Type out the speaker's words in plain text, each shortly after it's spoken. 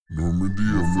Normandy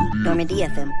FM. Normandy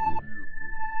FM.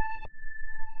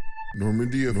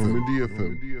 Normandy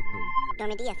FM. Normandy FM.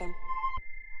 Normandy FM.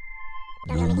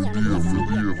 Normandy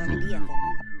FM.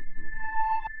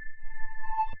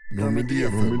 Normandy FM. Normandy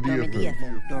FM. Normandy Normandy FM.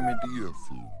 FM.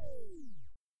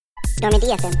 Normandy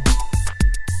FM.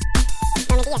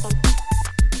 Normandy FM.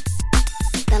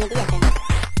 Normandy FM.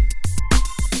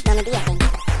 Normandy FM.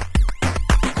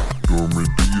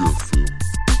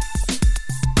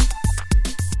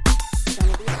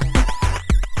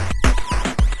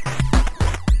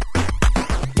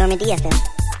 Normandy FM.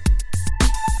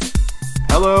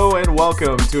 Hello and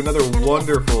welcome to another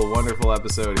wonderful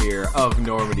episode here of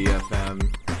Normandy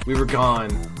FM. We were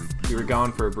gone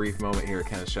for a brief moment here at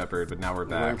Kenneth Shepard, but now we're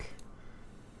back.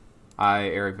 I,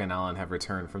 Eric Van Allen, have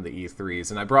returned from the E3s,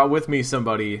 and I brought with me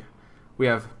somebody. We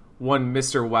have one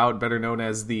Mr. Wout, better known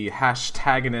as the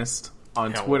hashtagonist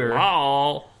on Twitter.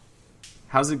 Wow.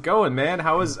 How's it going, man?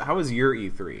 How was your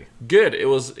E3? Good. It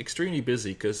was extremely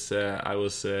busy because I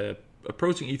was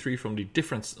approaching E3 from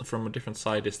a different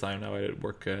side this time. Now I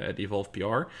work at Evolve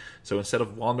PR. So instead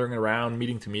of wandering around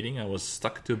meeting to meeting, I was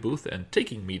stuck to a booth and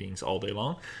taking meetings all day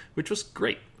long, which was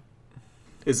great.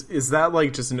 Is that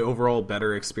like just an overall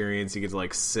better experience? You get to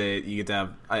like sit, you get to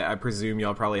have, I presume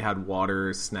y'all probably had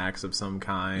water, snacks of some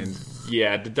kind.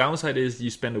 Yeah, the downside is you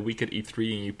spend a week at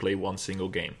E3 and you play one single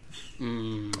game.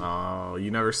 Oh, you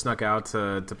never snuck out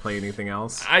to play anything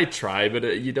else? I try, but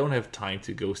you don't have time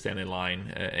to go stand in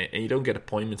line, and you don't get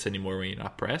appointments anymore when you're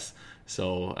not press.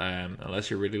 So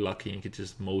unless you're really lucky, you could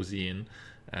just mosey in.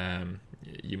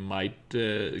 You might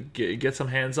get some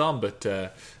hands on, but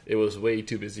it was way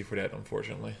too busy for that,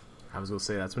 unfortunately. I was gonna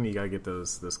say that's when you gotta get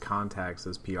those contacts,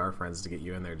 those PR friends to get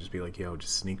you in there. Just be like, yo,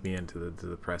 just sneak me into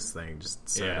the press thing. Just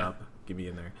set it up, get me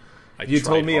in there. If you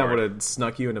told me, I would have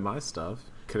snuck you into my stuff.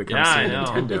 Could have come see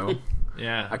Nintendo.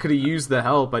 Yeah, I could have used the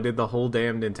help. I did the whole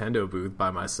damn Nintendo booth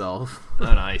by myself. Oh,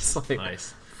 nice, Like,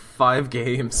 nice. 5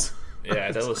 games.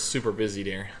 Yeah, that was super busy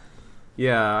there.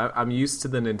 Yeah, I'm used to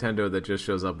the Nintendo that just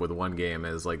shows up with one game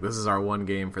as like, this is our one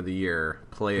game for the year.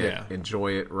 Play it,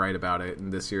 enjoy it, write about it.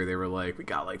 And this year they were like, we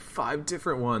got like 5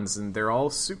 different ones and they're all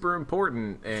super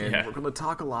important and we're going to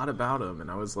talk a lot about them. And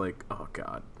I was like, oh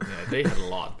god. Yeah, they had a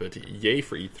lot, but yay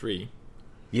for E3.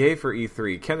 Yay for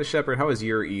E3. Kenneth Shepard, how was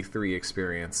your E3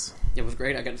 experience? It was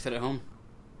great. I got to sit at home.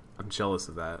 I'm jealous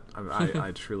of that.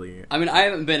 I truly... I mean, I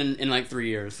haven't been in like 3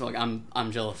 years, so like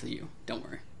I'm jealous of you. Don't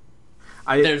worry.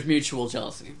 I, There's mutual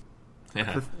jealousy.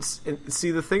 Yeah.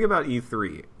 See, the thing about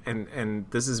E3, and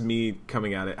this is me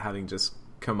coming at it having just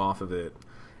come off of it,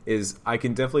 is I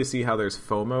can definitely see how there's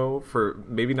FOMO for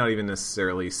maybe not even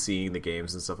necessarily seeing the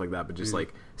games and stuff like that, but just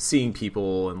like seeing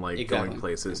people and like going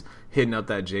places, hitting up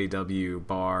that JW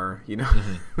bar, you know,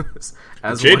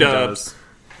 as J-dubs.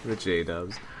 The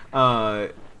J-dubs.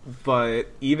 But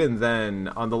even then,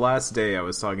 on the last day, I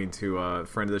was talking to a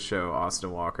friend of the show,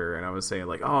 Austin Walker, and I was saying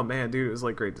like, "Oh man, dude, it was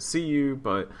like great to see you,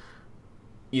 but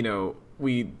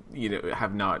we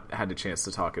have not had a chance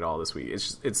to talk at all this week.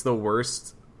 It's the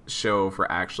worst show for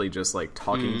actually just like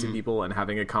talking to people and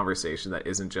having a conversation that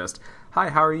isn't just, hi,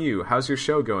 how are you? How's your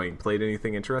show going? Played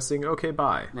anything interesting? Okay,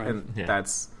 bye." Right.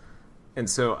 And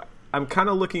so I'm kind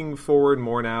of looking forward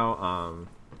more now.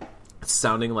 It's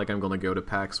sounding like I'm going to go to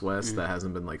PAX West. That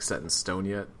hasn't been like set in stone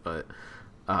yet, but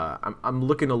I'm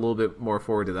looking a little bit more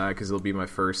forward to that because it'll be my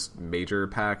first major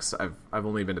PAX. I've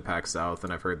only been to PAX South,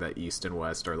 and I've heard that East and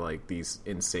West are like these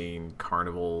insane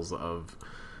carnivals of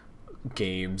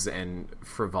games and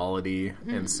frivolity,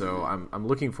 and so I'm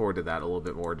looking forward to that a little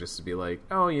bit more, just to be like,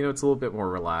 oh, it's a little bit more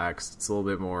relaxed. It's a little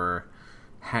bit more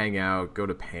hang out, go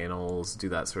to panels, do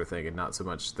that sort of thing, and not so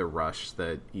much the rush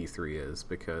that E3 is,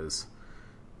 because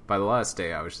by the last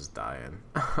day, I was just dying.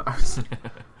 I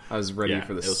was ready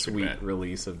for the sweet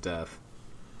release of death.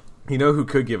 You know who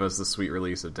could give us the sweet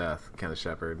release of death? Kenneth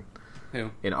Shepard.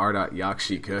 Who? In Ardot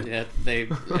Yakshi could. Yeah,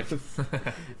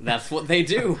 that's what they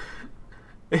do.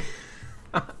 That's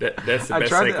the best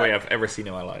segue I've ever seen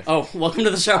in my life. Oh, welcome to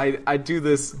the show. I do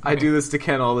this to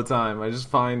Ken all the time. I just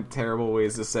find terrible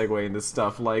ways to segue into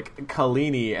stuff like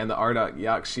Kalini and the Ardot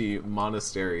Yakshi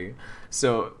Monastery.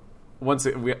 So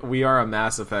we are a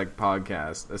Mass Effect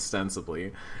podcast,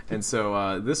 ostensibly, and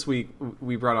so this week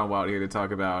we brought on Wout here to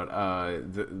talk about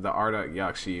the Ardot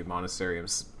Yakshi Monastery,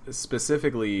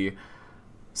 specifically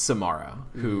Samara,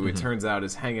 who it turns out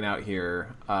is hanging out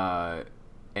here,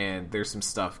 and there's some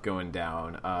stuff going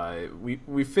down.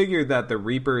 We figured that the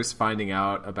Reapers finding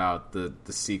out about the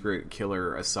secret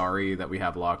killer Asari that we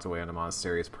have locked away in the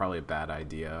monastery is probably a bad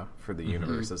idea for the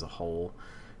universe as a whole.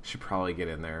 Should probably get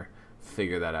in there,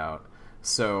 figure that out.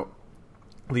 So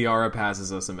Liara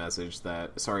passes us a message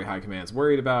that Asari High Command's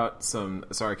worried about some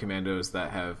Asari commandos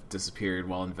that have disappeared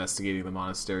while investigating the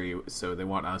monastery, so they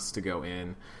want us to go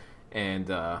in.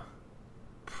 And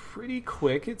pretty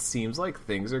quick, it seems like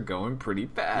things are going pretty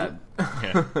bad.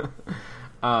 Yeah.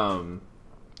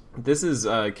 This is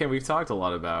Ken, we've talked a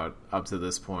lot about up to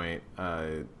this point,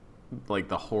 like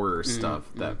the horror stuff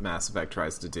that Mass Effect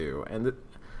tries to do, and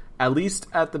at least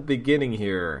at the beginning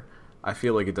here, I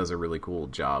feel like it does a really cool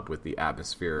job with the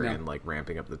atmosphere and like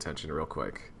ramping up the tension real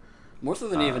quick. More so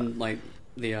than even like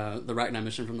the Rachni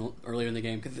mission from earlier in the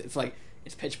game, because it's like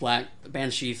it's pitch black, the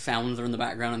Banshee sounds are in the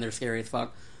background and they're scary as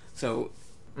fuck. So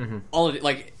all of it,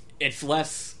 like, it's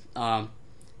less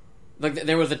like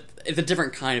it's a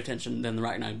different kind of tension than the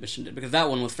Rachni mission did, because that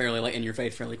one was fairly like in your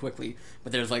face fairly quickly,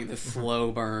 but there's like this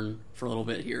slow burn for a little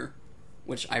bit here,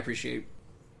 which I appreciate.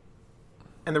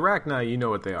 And the Rachni, you know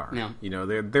what they are. Yeah. You know,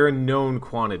 they're a known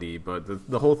quantity, but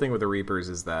the whole thing with the Reapers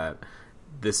is that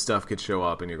this stuff could show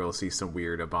up and you're going to see some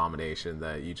weird abomination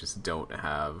that you just don't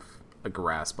have a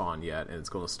grasp on yet, and it's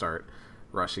going to start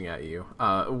rushing at you.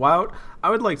 Wout, I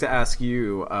would like to ask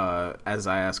you, as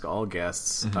I ask all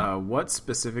guests, what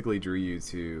specifically drew you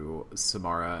to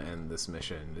Samara and this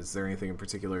mission? Is there anything in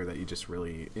particular that you just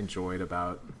really enjoyed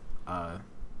about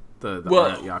the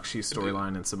Ardat Yakshi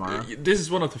storyline in Samara? This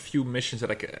is one of the few missions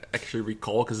that I can actually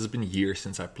recall, because it's been years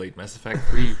since I played Mass Effect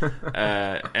 3.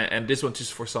 and this one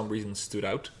just for some reason stood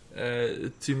out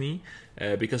to me,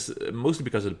 mostly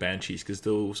because of the Banshees, because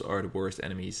those are the worst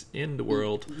enemies in the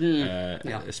world,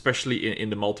 especially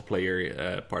in the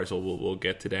multiplayer part, so we'll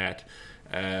get to that.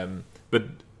 But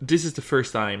this is the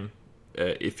first time,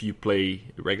 if you play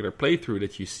a regular playthrough,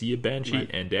 that you see a Banshee,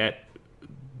 and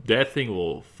that thing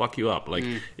will fuck you up. Like,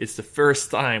 it's the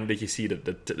first time that you see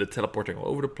the teleporting all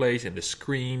over the place and the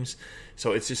screams.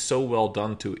 So it's just so well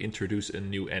done to introduce a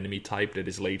new enemy type that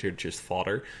is later just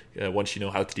fodder once you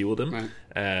know how to deal with them.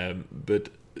 Right. But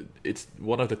it's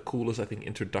one of the coolest, I think,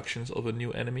 introductions of a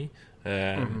new enemy.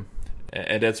 And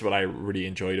that's what I really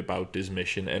enjoyed about this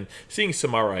mission. And seeing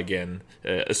Samara again,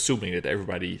 assuming that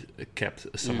everybody kept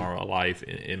Samara alive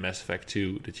in Mass Effect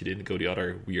 2, that you didn't go the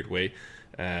other weird way.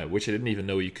 Which I didn't even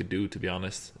know you could do, to be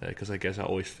honest, because I guess I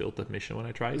always failed that mission when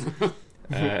I tried.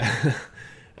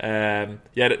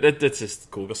 That's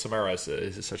just cool, because Samara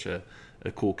is such a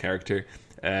cool character.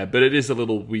 But it is a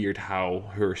little weird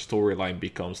how her storyline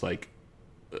becomes like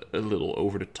a little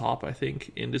over the top, I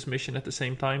think, in this mission at the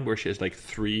same time, where she has like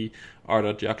 3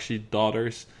 Ardat Yakshi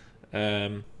daughters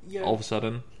all of a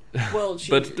sudden. Well,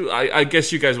 but I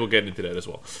guess you guys will get into that as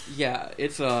well. Yeah,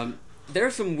 it's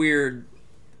there's some weird,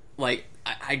 like,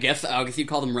 I guess you'd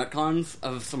call them retcons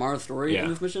of Samara's story in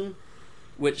this mission,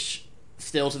 which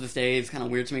still to this day is kind of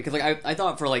weird to me, because like I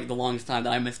thought for like the longest time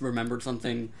that I misremembered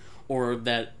something, or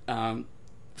that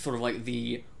sort of like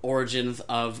the origins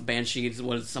of Banshees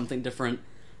was something different,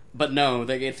 but no,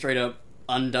 they get straight up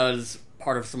undoes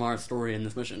part of Samara's story in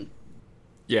this mission.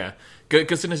 Yeah,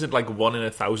 because then is it like 1 in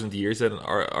 1,000 years that an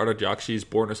Ardat Yakshi is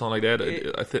born or something like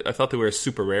that? I thought they were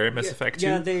super rare in Mass Effect 2.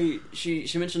 Yeah,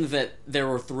 she mentions that there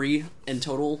were 3 in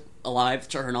total alive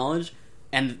to her knowledge,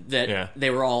 and that they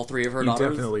were all 3 of her daughters. You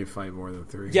definitely fight more than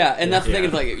 3. Yeah, and that's the thing,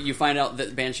 is like, you find out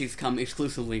that Banshees come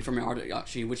exclusively from Ardat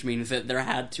Yakshi, which means that there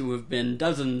had to have been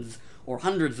dozens or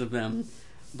hundreds of them.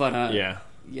 But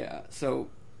so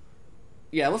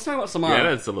let's talk about Samara. Yeah,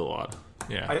 that's a little odd.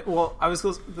 Yeah.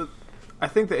 I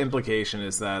think the implication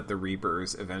is that the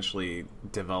Reapers eventually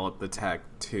developed the tech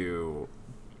to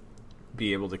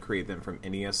be able to create them from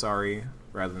any Asari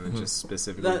rather than just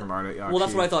specifically from Ardat Yakshi. Well,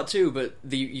 that's what I thought too, but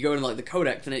you go into like the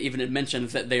Codex, and it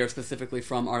mentions that they are specifically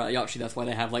from Ardat Yakshi. That's why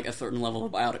they have like a certain level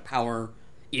of biotic power,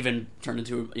 even turned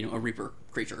into a Reaper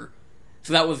creature.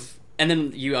 So that was, and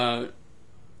then you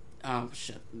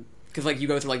because like you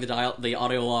go through like the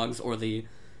audio logs or the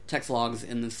text logs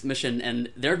in this mission, and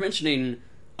they're mentioning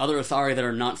other Asari that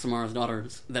are not Samara's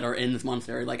daughters that are in this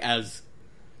monastery, like as,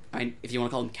 if you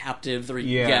want to call them captives, or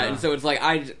and so it's like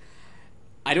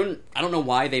I don't know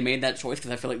why they made that choice, because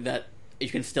I feel like that you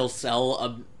can still sell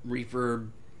a Reaper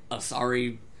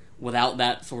Asari without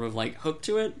that sort of like hook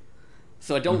to it.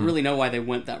 So I don't really know why they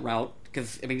went that route,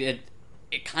 because I mean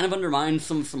it kind of undermines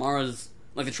some of Samara's,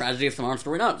 like, the tragedy of Samara's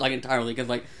story, not like entirely, because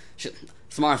like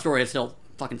Samara's story is still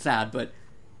fucking sad, but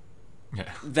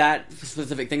that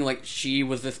specific thing, like, she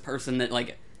was this person that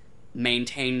like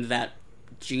maintained that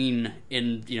gene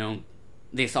in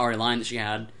the Asari line that she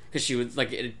had, because she was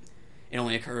like it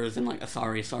only occurs in like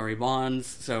Asari bonds,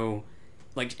 so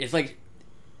like it's like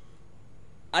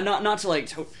not to like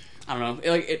I don't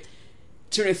know, like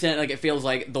to an extent, like, it feels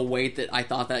like the weight that I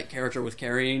thought that character was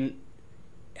carrying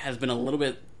has been a little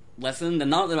bit lessened.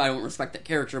 And not that I don't respect that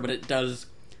character, but it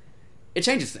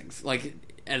changes things. Like,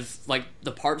 as like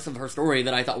the parts of her story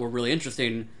that I thought were really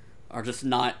interesting are just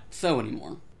not so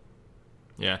anymore.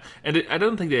 Yeah, and I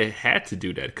don't think they had to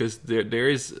do that because there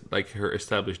is like her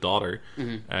established daughter.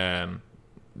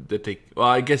 That they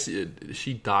I guess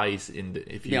she dies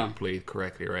if you play it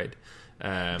correctly, right?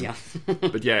 Yeah.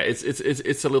 But yeah,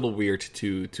 it's a little weird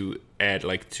to add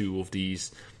like two of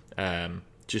these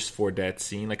just for that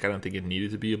scene. Like I don't think it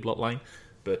needed to be a bloodline,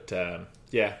 but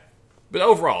yeah. But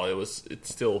overall, it's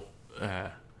still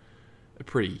a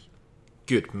pretty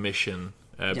good mission.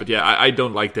 But yeah, I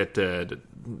don't like that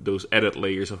those added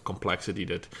layers of complexity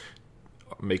that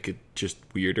make it just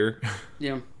weirder.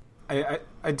 Yeah.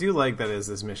 I do like that as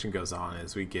this mission goes on,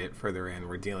 as we get further in,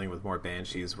 we're dealing with more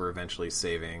banshees. We're eventually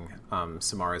saving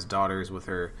Samara's daughters with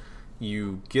her.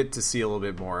 You get to see a little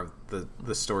bit more of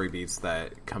the story beats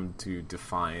that come to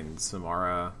define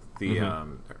Samara.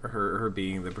 Her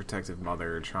being the protective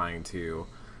mother, trying to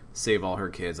save all her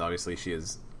kids. Obviously, she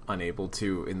is unable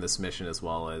to in this mission, as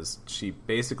well as she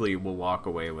basically will walk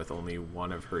away with only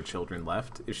one of her children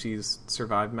left if she's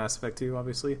survived Mass Effect 2,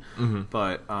 obviously.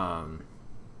 But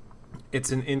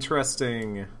it's an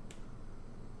interesting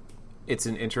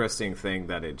thing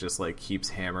that it just like keeps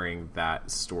hammering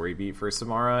that story beat for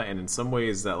Samara, and in some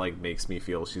ways that like makes me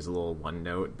feel she's a little one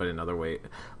note, but in other way,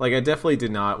 like I definitely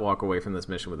did not walk away from this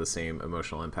mission with the same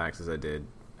emotional impact as I did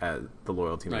at the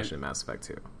loyalty mission in Mass Effect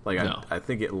 2. Like no. I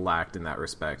think it lacked in that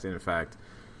respect, and in fact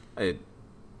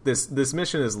this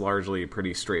mission is largely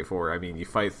pretty straightforward. I mean, you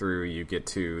fight through, you get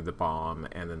to the bomb,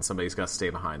 and then somebody's got to stay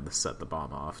behind to set the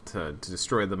bomb off to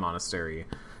destroy the monastery,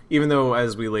 even though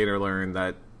as we later learn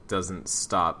that doesn't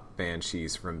stop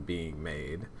banshees from being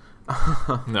made.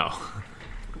 No.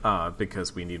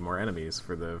 Because we need more enemies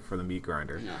for the meat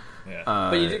grinder. No. Yeah.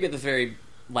 But you do get this very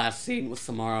last scene with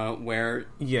Samara where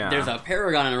there's a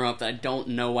Paragon interrupt that I don't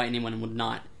know why anyone would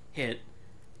not hit,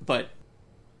 but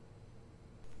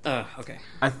okay.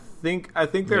 I think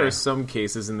there are some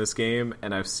cases in this game,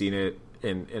 and I've seen it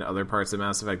in other parts of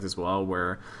Mass Effect as well,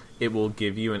 where it will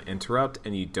give you an interrupt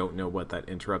and you don't know what that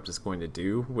interrupt is going to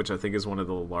do, which I think is one of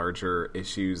the larger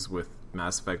issues with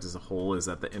Mass Effect as a whole, is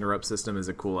that the interrupt system is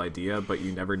a cool idea, but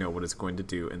you never know what it's going to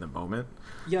do in the moment.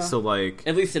 Yeah. So like,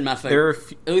 at least in Mass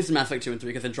Effect, at least in Mass Effect 2 and 3,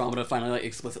 because Andromeda finally like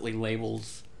explicitly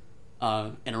labels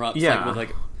interrupts, like, with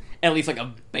like at least like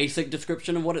a basic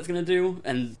description of what it's going to do,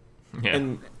 and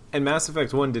Mass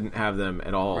Effect 1 didn't have them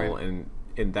at all, right. And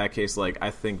in that case, like, I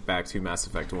think back to Mass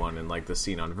Effect 1 and like the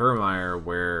scene on Vermeer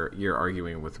where you're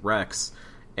arguing with Rex,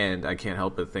 and I can't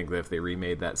help but think that if they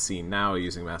remade that scene now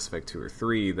using Mass Effect 2 or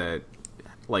 3, that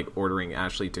like ordering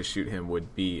Ashley to shoot him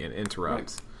would be an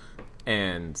interrupt,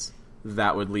 and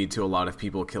that would lead to a lot of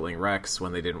people killing Rex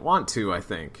when they didn't want to, I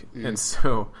think. And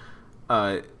so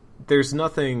there's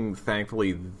nothing,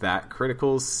 thankfully, that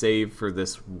critical save for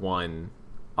this one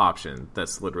option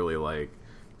that's literally like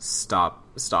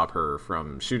stop her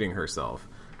from shooting herself.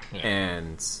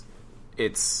 And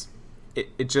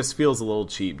it just feels a little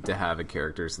cheap to have a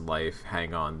character's life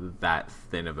hang on that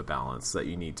thin of a balance that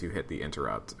you need to hit the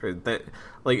interrupt, or that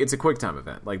like it's a quick time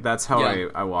event. Like that's how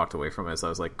I walked away from it. So I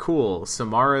was like, cool,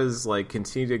 Samara's like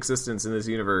continued existence in this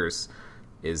universe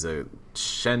is a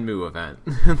Shenmue event.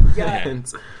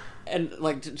 And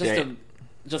like to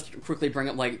quickly bring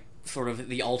up like sort of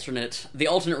the alternate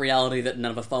reality that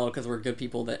none of us follow because we're good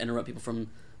people that interrupt people from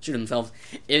shooting themselves.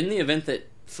 In the event that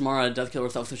Samara does kill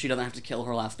herself so she doesn't have to kill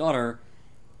her last daughter,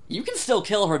 you can still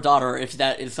kill her daughter if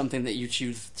that is something that you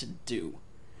choose to do.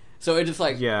 So it's just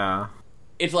like... Yeah.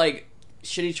 It's like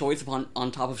shitty choice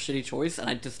on top of shitty choice, and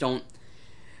I just don't...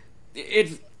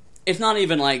 It's not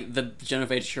even like the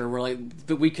Genevieve where like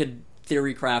that we could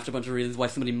theory craft a bunch of reasons why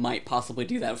somebody might possibly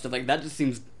do that. Stuff like that just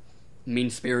seems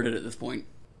mean-spirited at this point.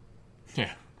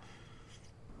 Yeah.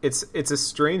 It's a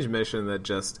strange mission that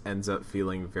just ends up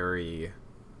feeling very...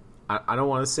 I don't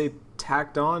want to say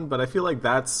tacked on, but I feel like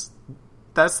that's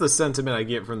the sentiment I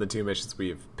get from the two missions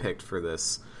we've picked for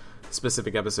this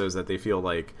specific episode, is that they feel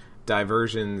like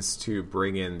diversions to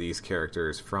bring in these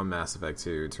characters from Mass Effect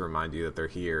 2 to remind you that they're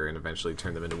here and eventually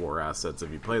turn them into war assets if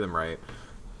you play them right.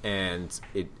 And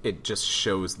it just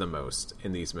shows the most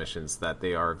in these missions that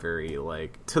they are very,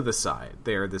 like, to the side.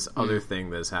 They are this other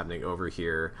thing that is happening over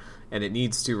here, and it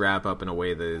needs to wrap up in a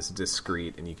way that is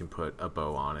discreet and you can put a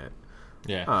bow on it.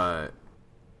 Yeah.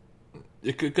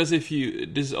 Because this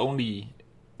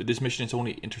mission is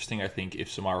only interesting, I think,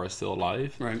 if Samara is still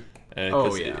alive. Right.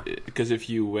 Because if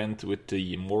you went with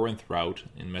the Morinth route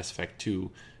in Mass Effect 2,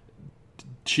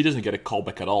 she doesn't get a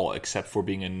callback at all, except for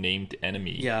being a named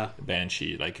enemy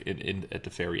Banshee, like in at the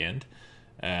very end.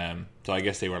 So I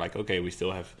guess they were like, okay, we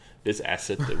still have this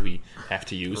asset that we have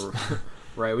to use.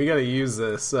 Right, we gotta use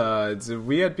this.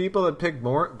 We had people that picked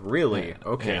more. Really? Yeah.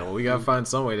 Okay, Yeah. well, we gotta find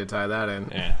some way to tie that in.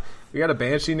 Yeah, We got a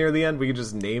Banshee near the end. We could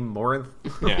just name Morinth.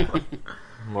 yeah.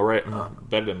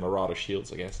 Better than Marauder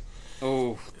Shields, I guess.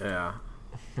 Oh, Yeah.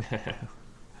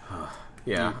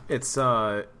 Yeah, it's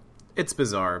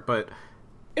bizarre, but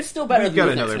it's still better we've than got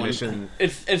the next another one. mission.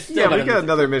 It's still Yeah, better we got than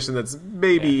another mission that's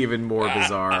maybe even more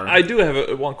bizarre. I do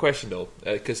have one question though,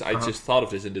 because I just thought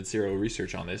of this and did zero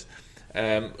research on this.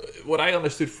 What I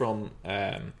understood from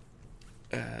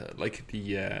like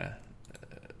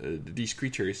these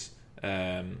creatures,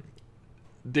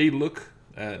 they look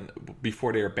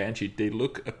before they are Banshee, they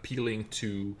look appealing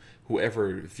to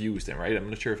whoever views them. Right? I'm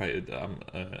not sure if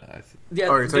Yeah,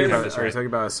 Oh, are you talking there's- about? Are you talking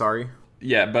about Asari?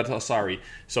 yeah, but Asari.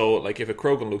 So, like, if a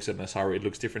Krogan looks at an Asari, it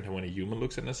looks different than when a human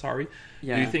looks at an Asari.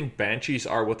 Yeah. Do you think Banshees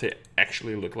are what they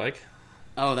actually look like?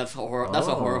 Oh, that's a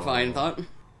horrifying thought.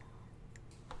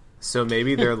 So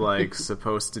maybe they're like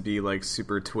supposed to be like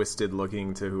super twisted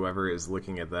looking to whoever is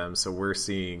looking at them. So we're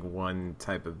seeing one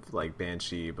type of like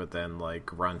Banshee, but then like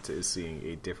Grunt is seeing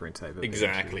a different type of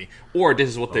Exactly. Or this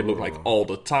is what they look like Oh. all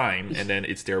the time, and then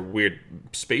it's their weird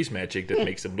space magic that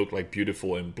makes them look like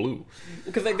beautiful and blue.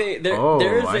 Because like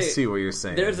Oh, I see what you're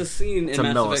saying. There's a scene It's in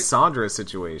a Mass Effect. Melisandre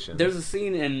situation. There's a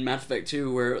scene in Mass Effect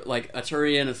 2 where like a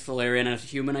Turian, a Solarian, and a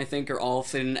human, I think, are all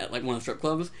sitting at like one of the strip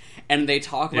clubs, and they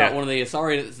talk about Yeah. one of the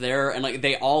Asari that's there, and like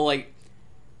they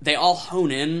all hone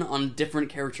in on different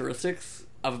characteristics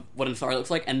of what an Asari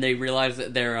looks like, and they realize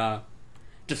that their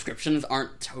descriptions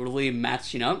aren't totally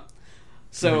matching up.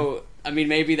 So I mean,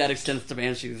 maybe that extends to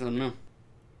Banshees. I don't know.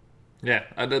 Yeah,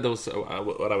 that was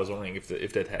what I was wondering if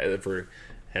that ever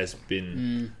has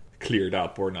been cleared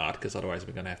up or not, because otherwise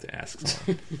we're gonna have to ask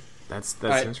someone. That's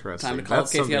Alright, interesting. time to call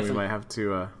That's Casey something we Hudson. might have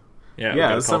to. Yeah, Yeah, we that's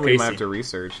gotta call something we might Casey. have to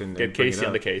research and Get bring Casey it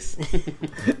on the up. case.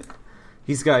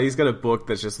 He's got a book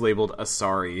that's just labeled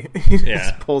Asari. He just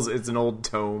Yeah. pulls it's an old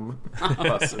tome,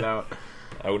 busts it out.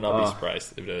 I would not be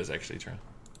surprised if that is actually true.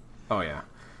 Oh yeah.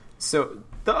 So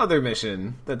the other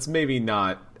mission that's maybe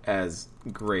not as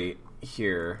great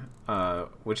here,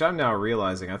 which I'm now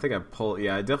realizing, I think I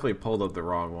definitely pulled up the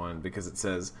wrong one because it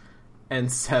says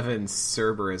N7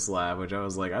 Cerberus Lab, which I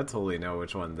was like, I totally know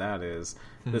which one that is.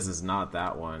 This is not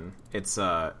that one. It's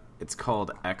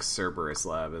called X Cerberus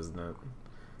Lab, isn't it?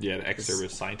 Yeah, the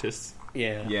ex-service scientists.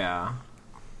 Yeah. Yeah.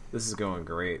 This is going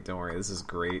great. Don't worry. This is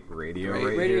great radio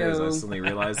Great right here. As I radio. suddenly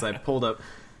realized I pulled up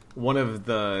one of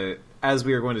the, as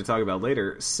we are going to talk about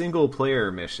later, single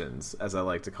player missions, as I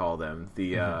like to call them.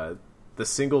 The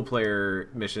single player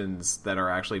missions that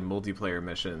are actually multiplayer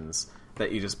missions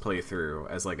that you just play through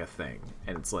as like a thing.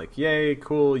 And it's like, yay,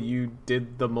 cool, you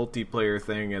did the multiplayer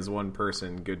thing as one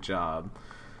person, good job.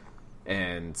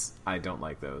 And I don't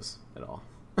like those at all.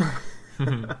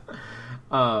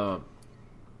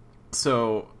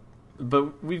 So,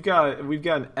 but we've got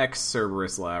an ex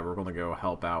Cerberus lab we're going to go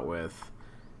help out with,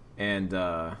 and we've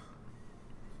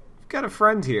got a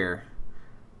friend here.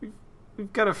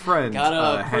 We've got a friend Got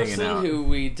a hanging person out. who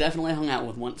we definitely hung out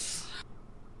with once.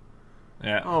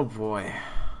 Yeah. Oh boy.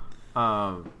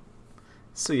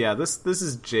 So yeah, this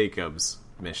is Jacob's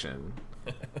mission,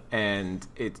 and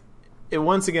it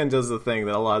once again does the thing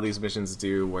that a lot of these missions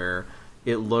do, where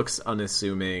it looks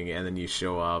unassuming, and then you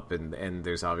show up, and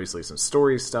there's obviously some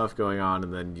story stuff going on,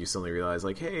 and then you suddenly realize,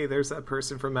 like, hey, there's that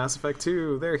person from Mass Effect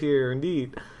 2. They're here,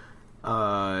 indeed.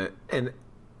 And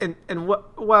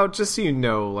what? Wow, just so you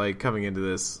know, like, coming into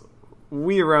this,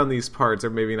 we around these parts are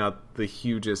maybe not the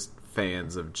hugest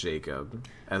fans of Jacob.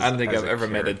 I don't think as I've a ever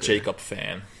met a character. Jacob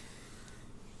fan.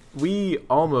 We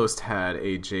almost had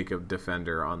a Jacob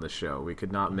defender on the show. We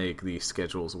could not make the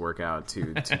schedules work out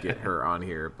to get her on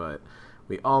here, but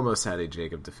we almost had a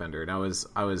Jacob defender, and I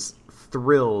was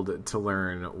thrilled to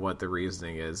learn what the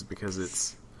reasoning is,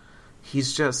 because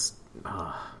he's just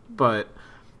but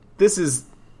this is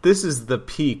the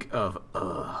peak of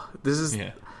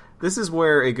this is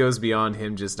where it goes beyond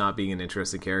him just not being an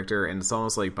interesting character, and it's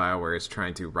almost like BioWare is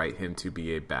trying to write him to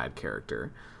be a bad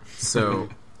character. So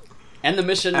And the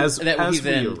mission As he's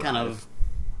we in arrive. kind of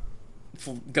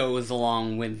goes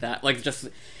along with that. Like, just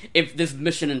if this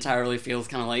mission entirely feels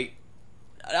kind of like,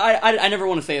 I never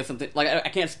want to say something like, I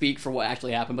can't speak for what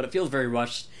actually happened, but it feels very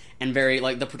rushed and very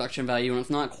like the production value, and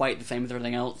it's not quite the same as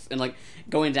everything else. And like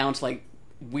going down to like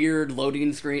weird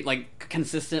loading screen, like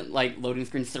consistent like loading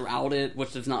screens throughout it,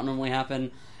 which does not normally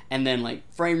happen, and then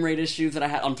like frame rate issues that I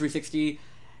had on 360.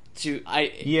 There's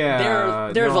no,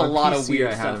 a on lot PC of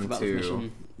weird I had stuff them about too. this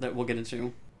mission that we'll get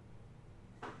into.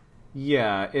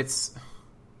 yeah,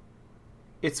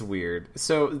 it's weird.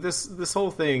 So this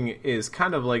whole thing is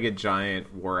kind of like a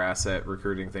giant war asset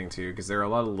recruiting thing too, because there are a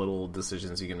lot of little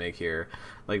decisions you can make here.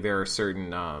 Like there are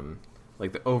certain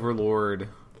like the Overlord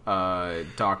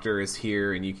doctor is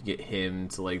here, and you can get him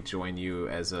to like join you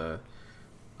as a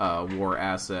war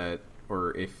asset,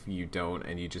 or if you don't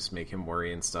and you just make him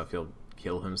worry and stuff, he'll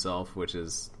kill himself, which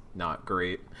is not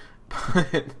great.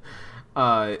 But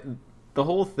the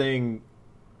whole thing,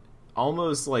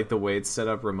 almost like the way it's set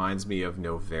up, reminds me of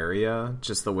Novaria,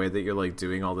 just the way that you're like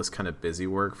doing all this kind of busy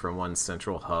work from one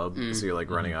central hub. So you're like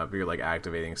running up, you're like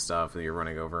activating stuff, and you're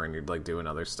running over and you're like doing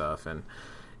other stuff, and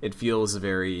it feels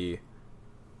very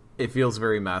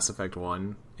Mass Effect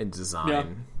 1 in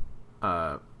design.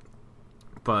 Yeah.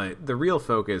 But the real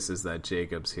focus is that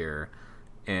Jacob's here,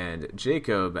 and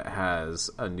Jacob has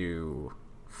a new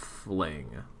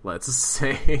fling, let's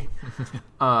say.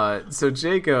 So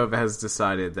Jacob has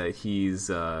decided that he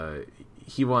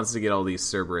wants to get all these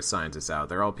Cerberus scientists out.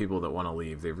 They're all people that want to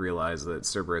leave. They've realized that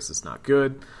Cerberus is not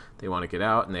good. They want to get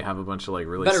out, and they have a bunch of like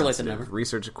really Better late than never. sensitive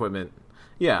research equipment.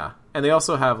 Yeah, and they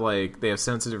also have they have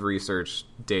sensitive research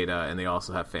data, and they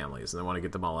also have families, and they want to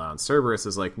get them all out. And Cerberus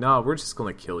is like, no, we're just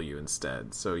going to kill you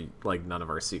instead, so like none of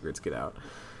our secrets get out.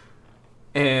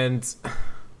 And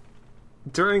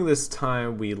during this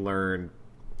time, we learn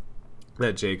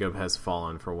that Jacob has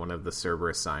fallen for one of the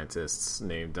Cerberus scientists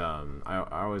named I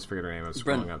always forget her name. I'm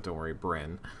scrolling up. Don't worry,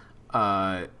 Bryn.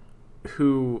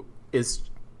 Who is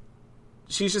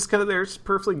she's just kind of there,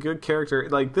 perfectly good character.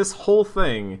 Like this whole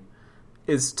thing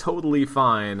is totally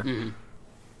fine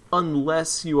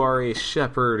unless you are a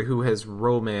shepherd who has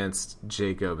romanced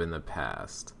Jacob in the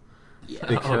past. Yeah.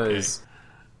 Because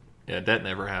Yeah, that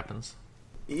never happens.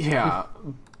 yeah,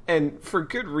 and for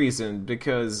good reason,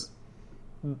 because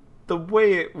the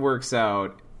way it works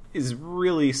out is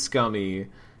really scummy,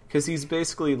 because he's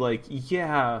basically like,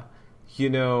 yeah, you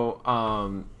know,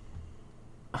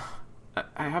 I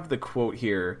have the quote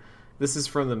here. This is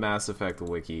from the Mass Effect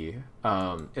wiki.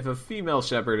 If a female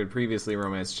shepherd had previously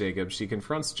romanced Jacob, she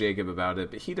confronts Jacob about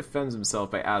it, but he defends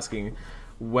himself by asking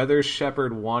whether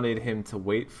Shepard wanted him to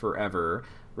wait forever,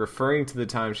 referring to the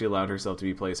time she allowed herself to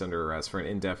be placed under arrest for an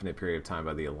indefinite period of time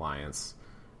by the Alliance.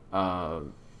 After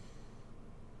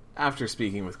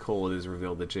speaking with Cole, it is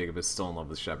revealed that Jacob is still in love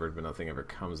with Shepard, but nothing ever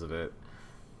comes of it.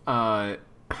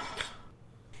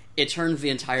 It turns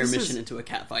the entire This mission is- into a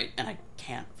catfight, and I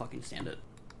can't fucking stand it.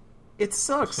 It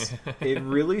sucks. It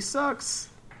really sucks.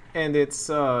 And it's,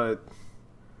 I'm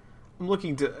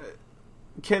looking to...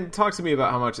 Ken, talk to me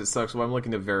about how much it sucks. Well, I'm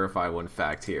looking to verify one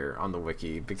fact here on the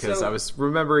wiki, because So- I was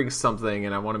remembering something,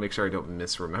 and I want to make sure I don't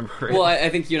misremember it. Well, I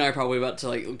think you and I are probably about to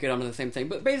like get onto the same thing,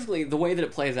 but basically the way that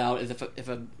it plays out is if a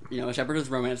a shepherd has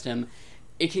romanced him,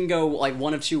 it can go like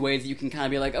one of two ways. You can kind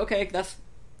of be like, okay, that's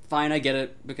fine, I get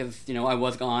it, because I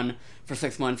was gone for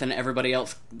 6 months, and everybody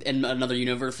else in another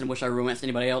universe in which I romanced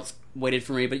anybody else waited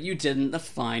for me, but you didn't. That's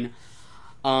fine.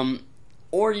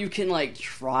 Or you can like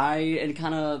try and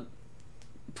kind of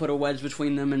put a wedge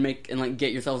between them and like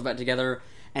get yourselves back together,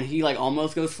 and he like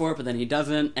almost goes for it, but then he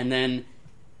doesn't, and then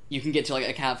you can get to like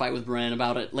a cat fight with Bren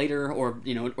about it later, or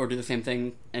or do the same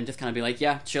thing and just kind of be like,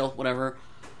 yeah, chill, whatever.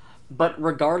 But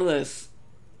regardless,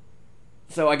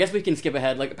 so I guess we can skip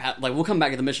ahead, like we'll come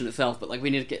back to the mission itself, but like we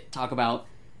need to talk about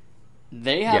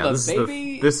they have a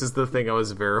baby. This is the thing I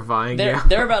was verifying.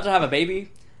 They're about to have a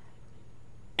baby.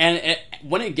 And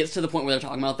when it gets to the point where they're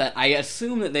talking about that, I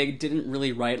assume that they didn't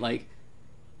really write like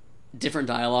different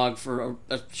dialogue for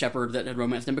a shepherd that had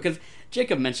romanced him, because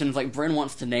Jacob mentions like Bryn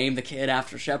wants to name the kid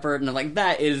after Shepard, and I'm like,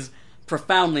 that is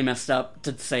profoundly messed up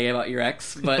to say about your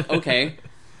ex, but okay.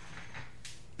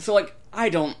 So like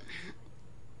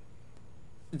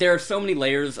there are so many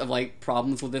layers of like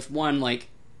problems with this. One, like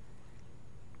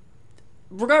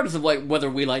regardless of like whether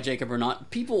we like Jacob or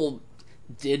not, people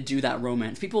did do that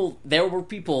romance. There were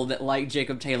people that liked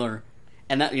Jacob Taylor,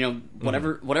 and that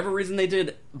whatever reason they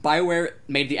did, BioWare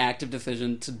made the active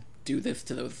decision to do this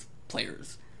to those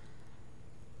players.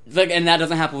 Like, and that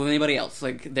doesn't happen with anybody else.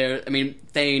 Like,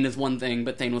 Thane is one thing,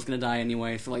 but Thane was going to die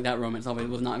anyway, so like that romance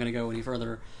obviously was not going to go any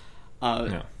further.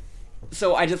 No.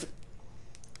 So I just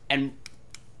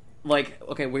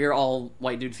okay, we're all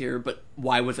white dudes here, but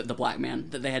why was it the black man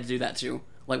that they had to do that to?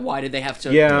 Like, why did they have to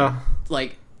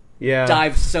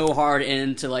dive so hard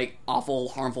into like awful,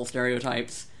 harmful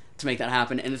stereotypes to make that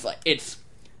happen? And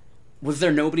was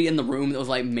there nobody in the room that was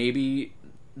like, maybe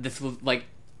this was like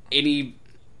any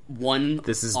one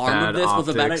This is arm bad of this was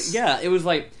a bad optics. idea? Yeah, it was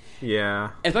like,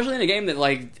 Yeah. especially in a game that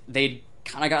like they'd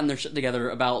kind of gotten their shit together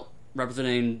about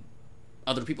representing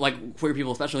other people, like queer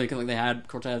people especially, because like they had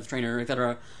Cortez, Trainer,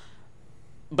 etc.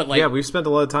 But like, yeah, we've spent a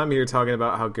lot of time here talking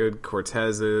about how good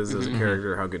Cortez is as a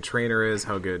character, how good Trainer is,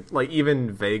 how good, like,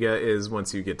 even Vega is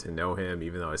once you get to know him,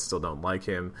 even though I still don't like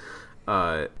him.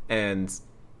 And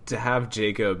to have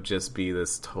Jacob just be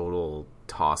this total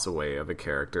toss away of a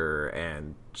character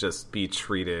and just be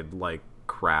treated like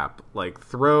crap, like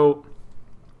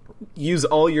use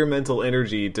all your mental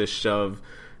energy to shove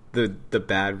the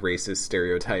bad racist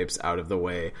stereotypes out of the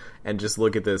way and just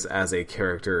look at this as a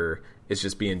character is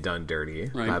just being done dirty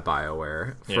by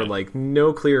BioWare for like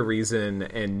no clear reason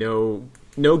and no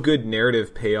good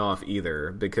narrative payoff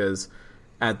either, because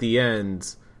at the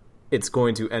end it's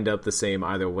going to end up the same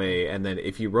either way. And then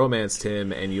if you romanced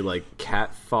him and you like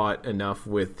cat fought enough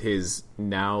with his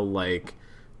now like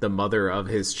the mother of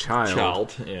his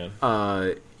child,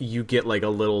 you get like a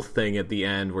little thing at the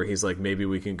end where he's like, maybe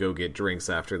we can go get drinks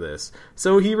after this.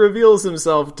 So he reveals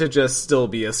himself to just still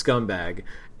be a scumbag.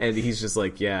 And he's just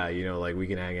like, yeah, you know, like, we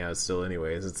can hang out still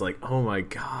anyways. It's like, oh my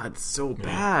god, it's so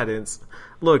bad. And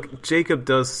look, Jacob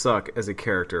does suck as a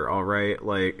character, all right?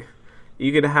 Like,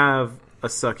 you could have a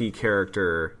sucky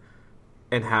character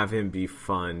and have him be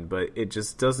fun, but it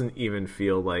just doesn't even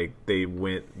feel like they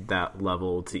went that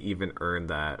level to even earn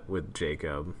that with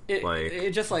Jacob.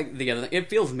 It just like the other thing. It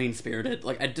feels mean-spirited.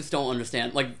 Like, I just don't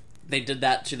understand. Like, they did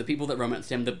that to the people that romanced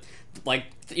him.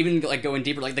 Even like going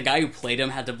deeper, like the guy who played him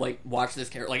had to like watch this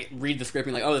character, like read the script,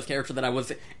 and like, oh, this character that I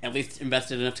was at least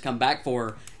invested enough to come back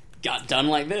for got done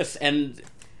like this, and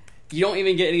you don't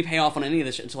even get any payoff on any of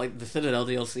this shit until like the Citadel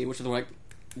DLC, which is like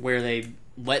where they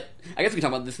let. I guess we can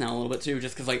talk about this now a little bit too,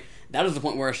 just because like that is the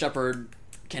point where a Shepard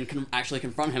can actually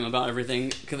confront him about everything,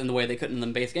 because in the way they couldn't in the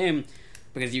base game,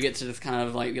 because you get to just kind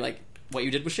of like be like, what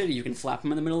you did was shitty. You can slap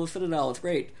him in the middle of the Citadel. It's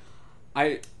great.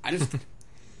 I just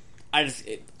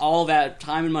all that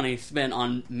time and money spent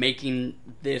on making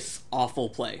this awful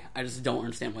play. I just don't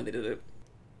understand why they did it.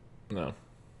 No.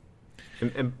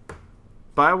 And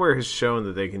BioWare has shown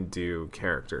that they can do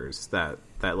characters that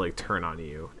like turn on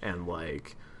you and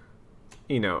like,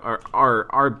 you know,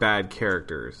 are bad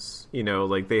characters. You know,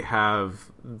 like they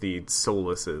have the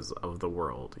Solaces of the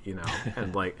world, you know,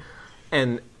 and like,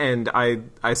 and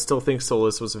I still think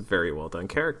Solus was a very well done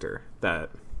character that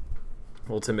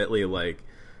ultimately like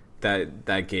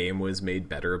that game was made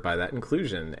better by that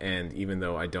inclusion. And even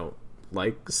though I don't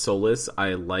like Solus,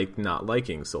 I like not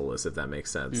liking Solus, if that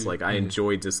makes sense. Like I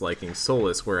enjoy disliking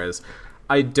Solus, whereas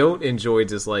I don't enjoy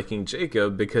disliking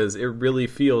Jacob because it really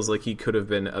feels like he could have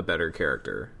been a better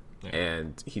character,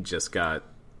 and he just got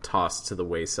tossed to the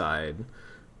wayside,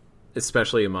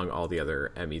 especially among all the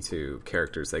other ME2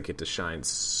 characters that get to shine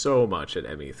so much at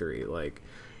ME3. Like,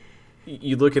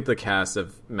 you look at the cast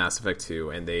of Mass Effect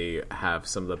 2, and they have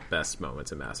some of the best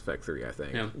moments in Mass Effect 3, I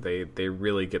think. Yeah. They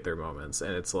really get their moments,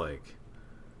 and it's like,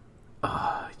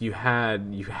 you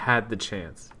had the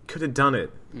chance. Could have done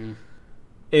it.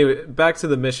 Anyway, back to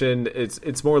the mission.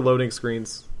 It's more loading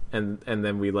screens, and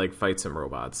then we like fight some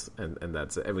robots, and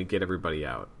that's it. And we get everybody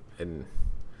out. And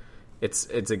it's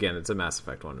a Mass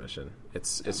Effect 1 mission.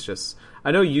 It's just, I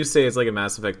know you say it's like a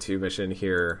Mass Effect 2 mission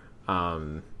here,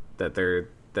 that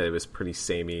it was pretty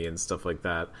samey and stuff like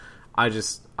that.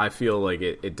 I feel like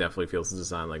it definitely feels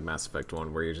designed like Mass Effect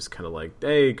 1, where you're just kind of like,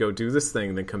 hey, go do this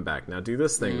thing, then come back. Now do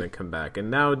this thing, then come back. And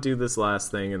now do this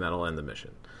last thing, and that'll end the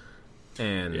mission.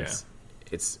 And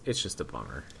it's just a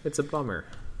bummer. It's a bummer.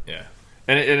 Yeah.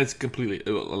 And it's completely...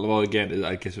 Well, again,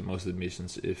 I guess with most of the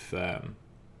missions, if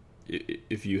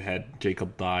you had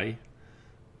Jacob die,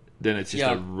 then it's just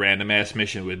a random-ass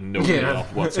mission with no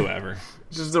payoff whatsoever.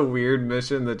 Just a weird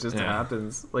mission that just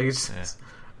happens. Like, it's just...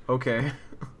 Okay.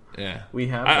 Yeah. We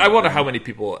have... I wonder how many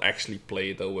people actually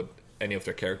play, though, with any of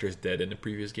their characters dead in the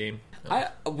previous game.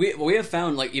 We have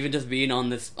found, like, even just being on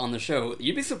the show,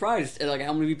 you'd be surprised at, like,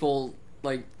 how many people,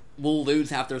 like, will lose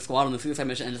half their squad on the suicide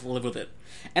mission and just live with it.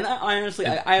 And I honestly,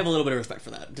 I have a little bit of respect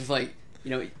for that. Just, like,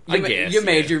 you know, you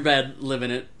made your bed, live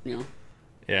in it, you know.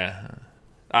 Yeah.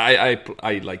 I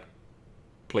like,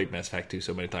 played Mass Effect 2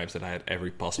 so many times that I had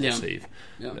every possible save.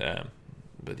 Yeah.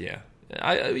 But yeah,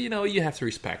 you have to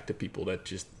respect the people that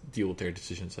just deal with their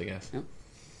decisions, I guess.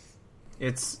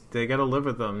 Yeah. They got to live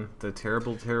with them. The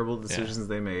terrible, terrible decisions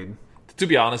they made. To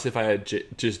be honest, if I had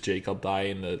just Jacob die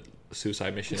in the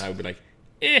suicide mission, I would be like,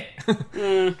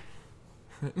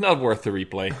 not worth the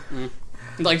replay.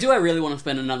 Like, do I really want to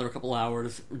spend another couple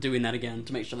hours doing that again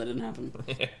to make sure that didn't happen?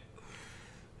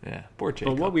 Yeah, poor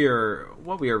Jacob. But what we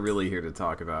are really here to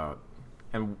talk about,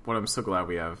 and what I'm so glad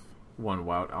we have one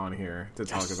Wout on here to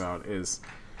talk about, is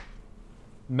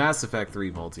Mass Effect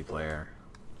 3 multiplayer.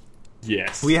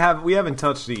 Yes, we haven't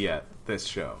touched it yet this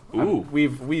show. Ooh.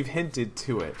 We've hinted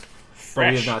to it, fresh.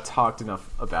 but we have not talked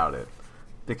enough about it,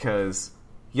 because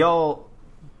y'all,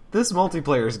 this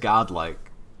multiplayer is godlike.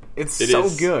 It's It so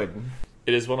is. good.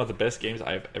 It is one of the best games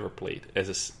I've ever played.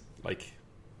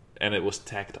 And it was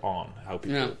tacked on, how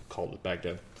people Yeah. called it back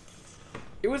then.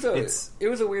 It was It's-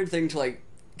 a weird thing to like,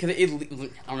 because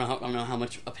I don't know how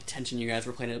much of attention you guys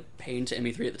were paying to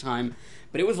ME3 at the time,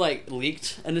 but it was like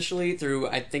leaked initially through,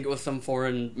 I think it was some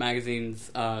foreign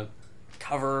magazine's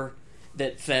cover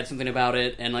that said something about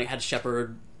it, and like had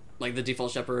Shepard, like the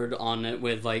default Shepard on it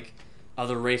with like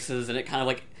other races, and it kind of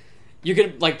like you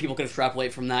could like people could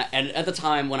extrapolate from that. And at the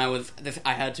time when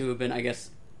I had to have been, I guess,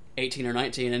 18 or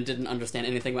 19 and didn't understand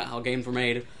anything about how games were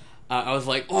made. I was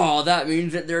like, oh, that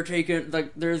means that they're taking,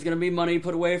 like, there's going to be money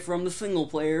put away from the single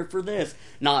player for this.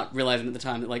 Not realizing at the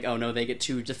time that, like, oh no, they get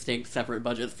two distinct separate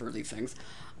budgets for these things.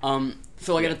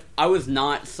 So, like, I was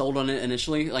not sold on it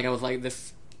initially. Like, I was like,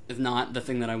 this is not the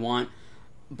thing that I want.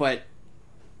 But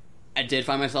I did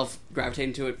find myself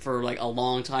gravitating to it for, like, a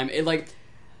long time. It, like,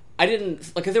 I didn't,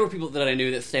 like, because there were people that I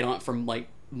knew that stayed on it from, like,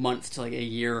 months to, like, a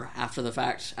year after the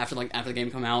fact, after the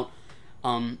game come out.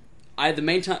 The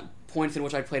main points in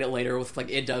which I played it later was like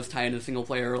it does tie into single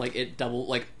player, like it double,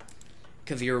 like,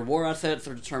 because your war assets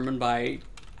are determined by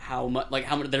how much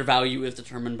their value is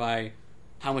determined by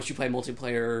how much you play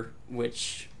multiplayer,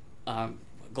 which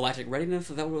galactic readiness,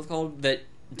 is that what it was called? That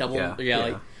double, Yeah.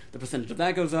 like the percentage of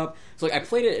that goes up. So like I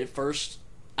played it at first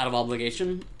out of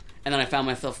obligation, and then I found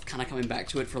myself kind of coming back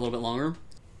to it for a little bit longer.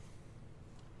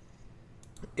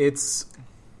 It's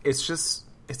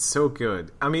so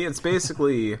good. I mean, it's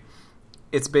basically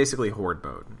horde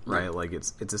mode, right? Right. Like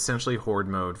it's essentially horde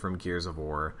mode from Gears of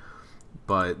War.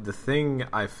 But the thing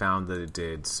I found that it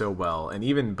did so well, and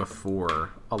even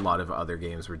before a lot of other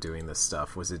games were doing this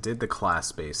stuff, was it did the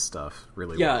class-based stuff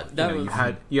really well. Yeah, that was...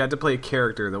 you had to play a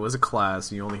character that was a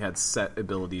class. You only had set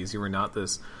abilities. You were not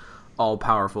this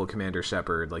all-powerful Commander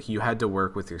Shepard. Like, you had to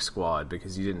work with your squad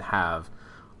because you didn't have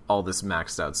all this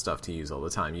maxed out stuff to use all the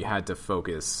time. You had to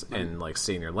focus and like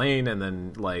stay in your lane, and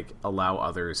then like allow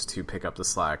others to pick up the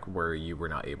slack where you were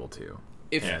not able to.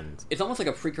 It's almost like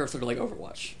a precursor to like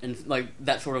Overwatch and like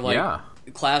that sort of like Yeah.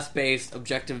 class-based,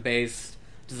 objective-based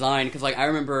design. Because like I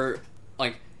remember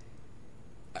like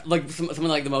some of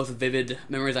like the most vivid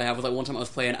memories I have was like one time I was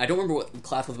playing. I don't remember what the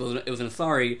class was, but it was an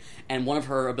Asari, and one of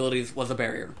her abilities was a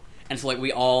barrier. And so, like,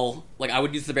 we all, like, I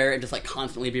would use the barrier and just, like,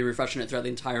 constantly be refreshing it throughout the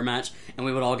entire match, and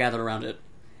we would all gather around it.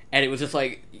 And it was just,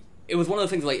 like, it was one of those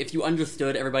things, like, if you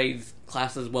understood everybody's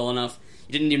classes well enough,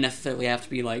 you didn't even necessarily have to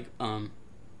be, like, on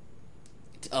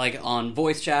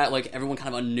voice chat. Like, everyone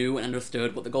kind of knew and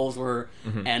understood what the goals were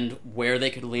and where they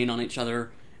could lean on each other.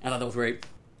 I thought that was great.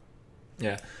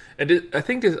 Yeah. And I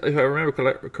think, if I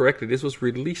remember correctly, this was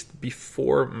released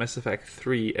before Mass Effect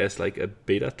 3 as, like, a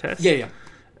beta test. Yeah.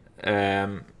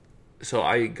 So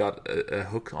I got a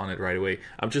hook on it right away.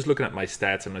 I'm just looking at my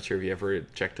stats. I'm not sure if you ever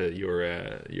checked your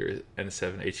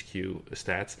N7 HQ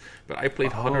stats, but I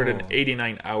played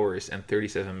 189 hours and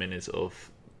 37 minutes of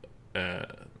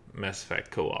Mass Effect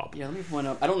co-op. Yeah, let me point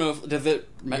up. I don't know if, does it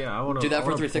do that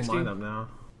for 360? Pull mine up now.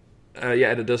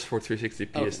 Yeah, it does for 360,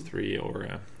 PS3,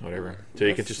 or whatever. So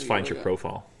you can just find your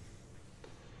profile.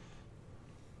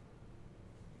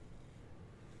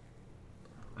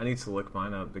 I need to look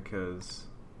mine up because,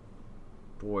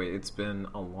 boy, it's been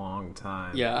a long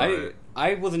time. Yeah, but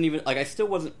I wasn't even, like, I still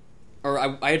wasn't, or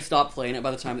I had stopped playing it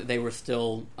by the time that they were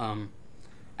still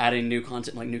adding new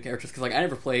content, like new characters, because, like, I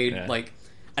never played,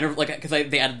 because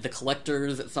they added the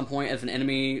collectors at some point as an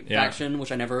enemy faction,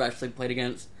 which I never actually played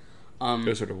against.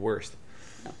 Those are the worst.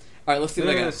 Yeah. Alright, let's see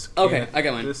what I got. Okay, I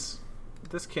got mine. This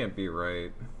can't be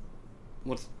right.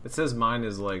 What's... It says mine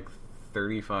is like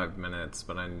 35 minutes,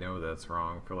 but I know that's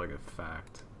wrong for like a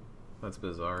fact. That's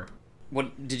bizarre.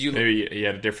 What did you... Maybe you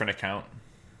had a different account.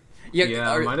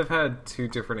 Yeah, I might have had two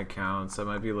different accounts. I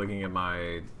might be looking at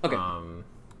my... Okay.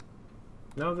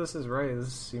 No, this is right. This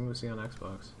is seamlessly on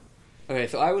Xbox. Okay,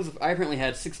 so I apparently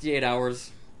had 68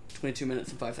 hours, 22 minutes,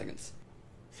 and 5 seconds.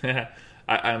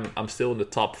 I'm still in the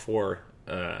top 4%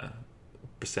 on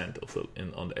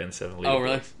the N7 leaderboard. Oh,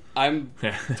 really? I'm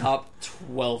top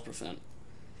 12%.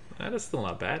 That's still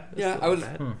not bad. I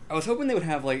was hoping they would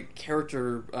have like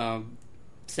character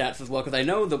stats as well, because I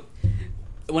know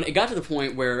when it got to the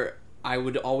point where I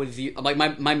would always use, like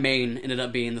my main ended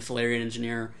up being the Solarian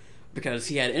Engineer because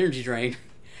he had energy drain,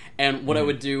 and what I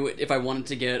would do if I wanted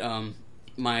to get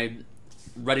my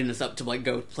readiness up to like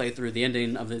go play through the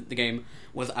ending of the game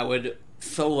was I would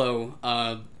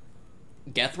solo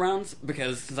Geth rounds,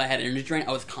 because since I had energy drain,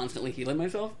 I was constantly healing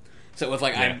myself. So it was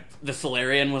like the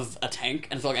Solarian was a tank,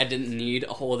 and so like I didn't need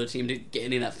a whole other team to get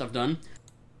any of that stuff done.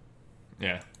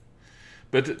 Yeah,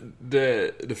 But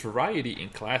the variety in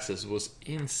classes was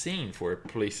insane for a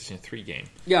PlayStation 3 game.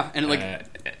 Yeah, and like Uh,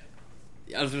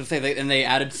 I was going to say, they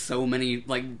added so many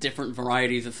like different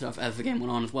varieties of stuff as the game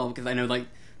went on as well. Because I know like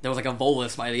there was like a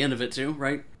Volus by the end of it too,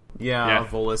 right? Yeah, Yeah.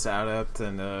 Volus Adept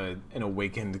and an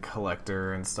Awakened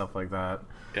Collector and stuff like that.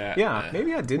 Yeah, Yeah,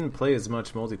 maybe I didn't play as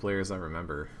much multiplayer as I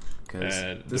remember. Because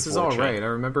this the is all Vorcha. right. I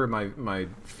remember my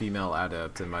female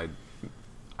Adept and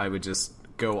I would just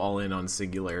go all in on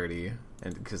Singularity,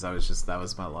 and because that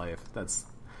was my life. That's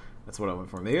what I went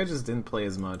for. Maybe I just didn't play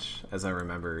as much as I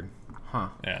remembered. Huh.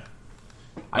 Yeah.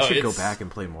 I Oh, should go it's- back and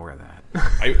play more of that.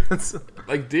 I,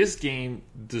 like, this game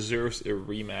deserves a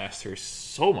remaster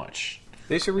so much.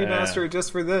 They should remaster it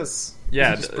just for this.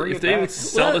 Yeah, Just bring if it they back. would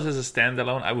sell Well, this as a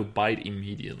standalone, I would buy it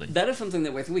immediately. That is something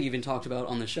that I think we even talked about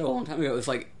on the show a long time ago. It's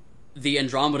like the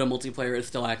Andromeda multiplayer is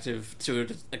still active to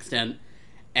an extent,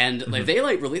 and like they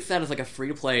like released that as like a free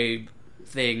to play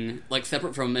thing, like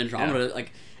separate from Andromeda. Yeah.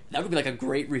 Like that would be like a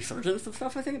great resurgence of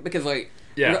stuff. I think because like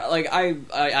Yeah. like I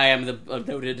am a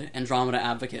noted Andromeda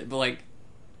advocate, but like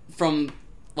from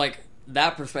like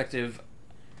that perspective,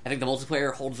 I think the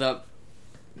multiplayer holds up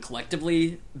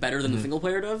collectively better than the single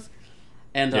player does.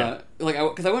 And Yeah. like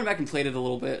because I went back and played it a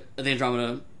little bit, the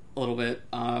Andromeda a little bit.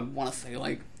 Want to say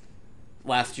like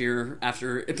last year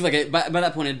after it's like by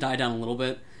that point it died down a little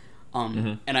bit.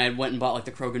 And I went and bought like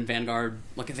the Krogan Vanguard.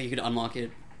 Like I think you could unlock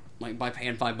it like by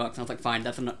paying $5. And I was like, fine,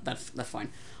 that's fine.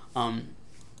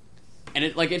 And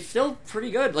it like it's still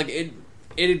pretty good. Like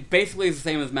it basically is the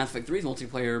same as Mass Effect 3's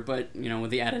multiplayer, but you know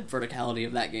with the added verticality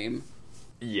of that game.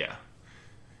 Yeah.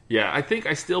 Yeah, I think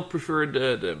I still prefer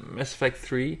the Mass Effect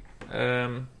 3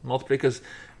 multiplayer, because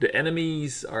the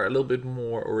enemies are a little bit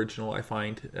more original, I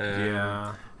find.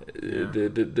 Yeah.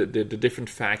 The different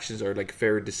factions are like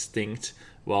very distinct,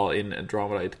 while in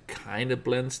Andromeda it kind of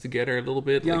blends together a little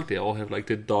bit. Yeah. Like they all have like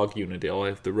the dog unit, they all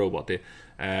have the robot. They,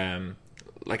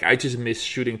 like I just miss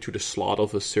shooting to the slot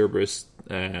of a Cerberus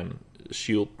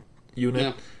shield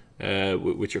unit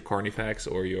with your Carnifex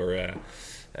or your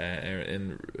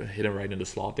and hit him right in the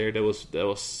slot there. That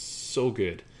was so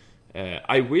good.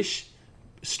 I wish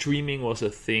streaming was a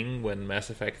thing when Mass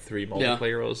Effect 3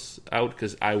 multiplayer was out,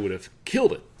 because I would have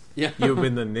killed it. Yeah, You've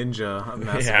been the ninja of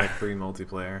Mass Yeah. Effect 3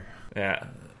 multiplayer. Yeah,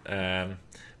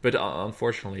 but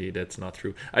unfortunately that's not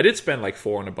true. I did spend like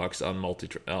 $400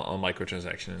 on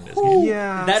microtransaction in this game.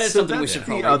 Yeah, That is so something we that's should the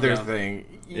probably- other yeah. thing.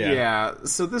 Yeah. Yeah,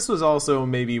 so this was also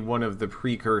maybe one of the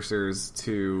precursors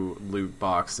to loot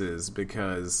boxes,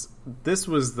 because this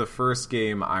was the first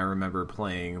game I remember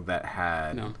playing that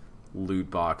had No.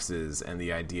 loot boxes, and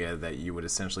the idea that you would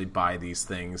essentially buy these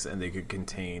things and they could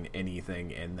contain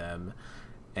anything in them.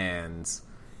 And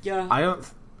yeah.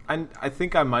 I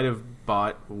think I might have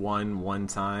bought one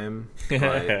time,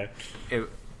 but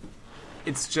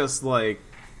it's just like,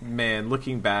 man,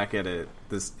 looking back at it,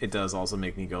 it does also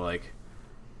make me go like,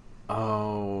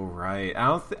 oh right.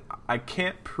 I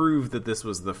can't prove that this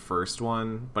was the first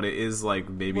one, but it is like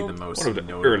maybe the most one of the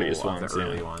notable earliest of ones, the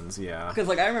early yeah. ones. Yeah, Because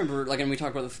like I remember, like, and we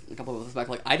talked about this a couple of us back.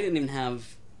 Like I didn't even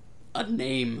have a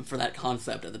name for that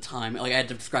concept at the time. Like I had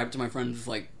to describe it to my friends as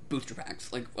like booster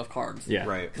packs, like of cards. Yeah.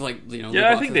 right. 'Cause, like you know. Yeah,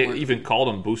 loot I think boxes they weren't- even called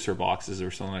them booster boxes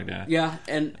or something like that. Yeah,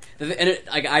 and it,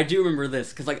 like I do remember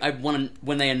this because like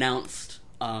when they announced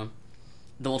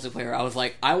the multiplayer, I was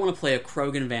like, I want to play a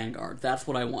Krogan Vanguard. That's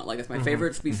what I want. Like it's my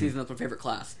favorite species and that's my favorite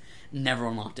class. Never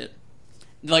unlocked it.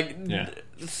 Like Yeah.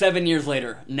 7 years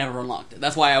later, never unlocked it.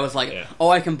 That's why I was like, Yeah. oh,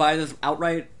 I can buy this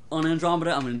outright on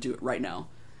Andromeda. I'm going to do it right now.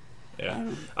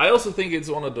 Yeah, I also think it's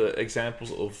one of the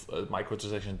examples of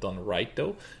microtransaction done right,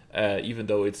 though. Even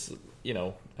though it's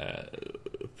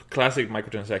classic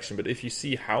microtransaction, but if you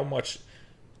see how much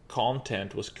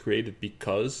content was created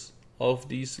because of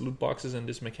these loot boxes and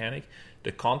this mechanic,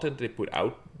 the content they put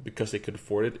out because they could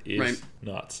afford it is Right.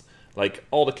 nuts. Like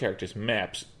all the characters,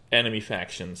 maps, enemy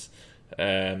factions.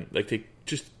 Like they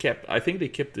just kept. I think they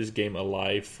kept this game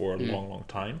alive for a long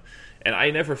time, and I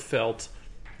never felt.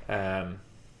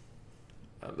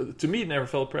 To me, it never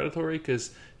felt predatory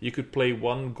because you could play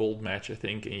one gold match, I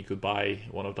think, and you could buy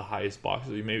one of the highest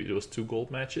boxes. Maybe it was 2 gold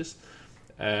matches,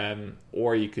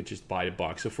 or you could just buy the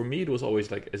box. So for me, it was always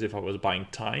like as if I was buying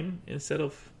time instead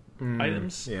of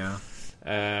items. Yeah.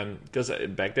 Because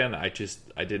back then I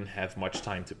didn't have much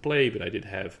time to play, but I did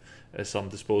have some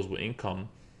disposable income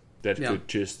that Yeah. could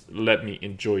just let me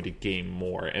enjoy the game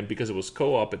more. And because it was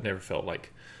co-op, it never felt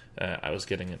like I was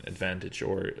getting an advantage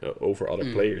or over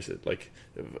other players.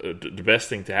 The best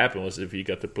thing to happen was if you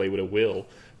got to play with a Will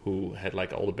who had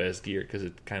like all the best gear, because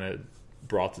it kind of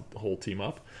brought the whole team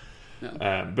up.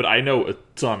 But I know a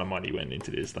ton of money went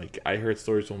into this. Like, I heard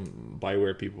stories from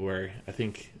Bioware people where I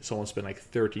think someone spent like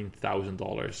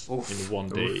 $13,000 in one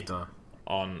day Oof, duh.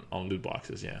 on loot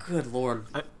boxes. Yeah, Good lord.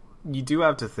 You do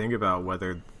have to think about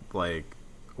whether like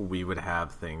we would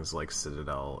have things like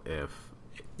Citadel if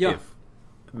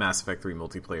Mass Effect 3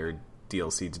 multiplayer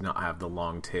DLC did not have the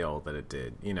long tail that it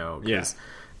did. You know, 'cause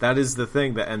that is the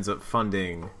thing that ends up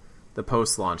funding the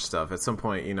post-launch stuff. At some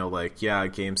point, you know, like, yeah,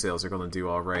 game sales are going to do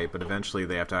all right, but eventually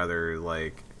they have to either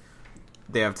like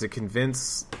they have to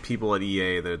convince people at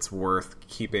EA that it's worth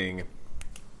keeping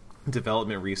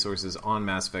development resources on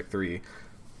Mass Effect 3,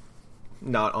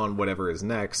 not on whatever is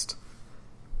next,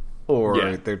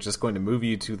 or they're just going to move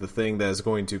you to the thing that is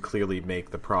going to clearly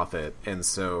make the profit. And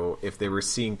so if they were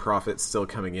seeing profits still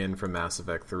coming in from Mass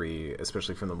Effect 3,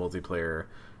 especially from the multiplayer,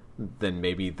 then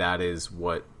maybe that is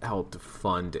what helped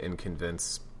fund and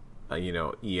convince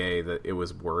EA that it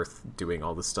was worth doing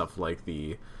all the stuff like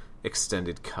the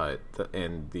extended cut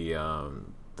and the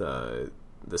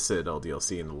Citadel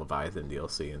DLC and the Leviathan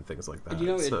DLC and things like that. You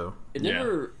know, so it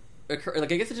never occurred.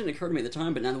 Like, I guess it didn't occur to me at the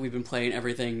time, but now that we've been playing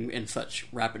everything in such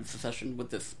rapid succession with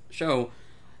this show,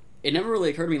 it never really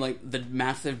occurred to me like the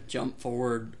massive jump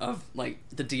forward of like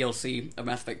the DLC of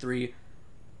Mass Effect 3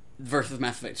 versus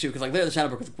Mass Effect 2. Because like Lair of the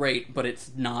Shadowbrook was great, but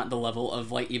it's not the level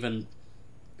of like even.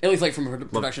 At least, like, from a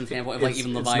production standpoint, of, like,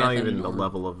 even Leviathan. It's not even the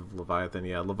level of Leviathan,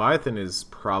 yeah. Leviathan is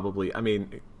probably... I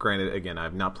mean, granted, again,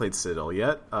 I've not played Citadel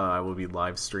yet. I will be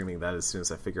live streaming that as soon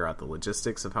as I figure out the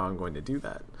logistics of how I'm going to do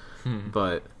that.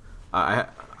 But I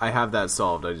have that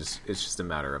solved. It's just a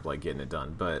matter of, like, getting it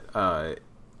done. But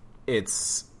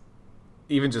it's...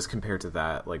 Even just compared to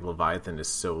that, like, Leviathan is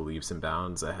so leaps and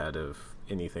bounds ahead of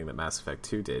anything that Mass Effect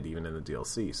 2 did, even in the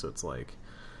DLC. So it's like...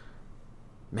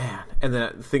 Man, and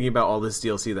then thinking about all this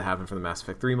DLC that happened from the Mass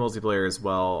Effect 3 multiplayer as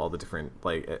well, all the different,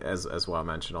 like, as well I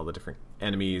mentioned, all the different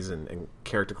enemies and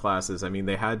character classes. I mean,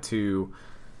 they had to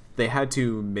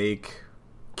make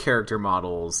character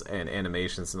models and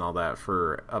animations and all that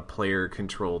for a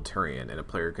player-controlled Turian and a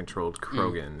player-controlled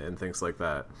Krogan and things like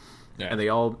that. Yeah. And they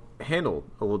all handled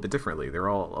a little bit differently. They're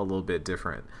all a little bit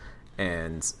different.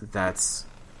 And that's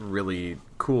really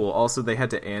cool. Also, they had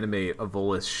to animate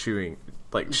Evolus shooting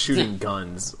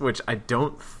guns, which I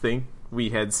don't think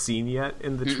we had seen yet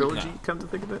in the trilogy, come to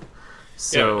think of it.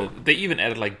 So they even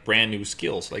added like brand new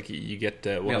skills. Like you get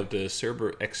one of the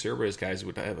ex-Cerberus guys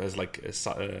has like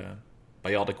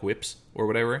biotic whips or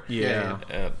whatever.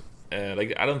 Yeah.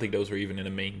 Like I don't think those were even in the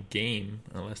main game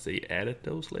unless they added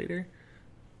those later.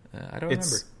 I don't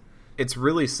remember. It's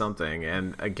really something,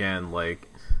 and again, like,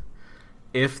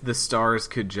 if the stars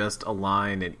could just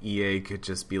align and EA could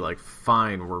just be like,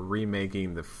 fine, we're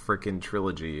remaking the frickin'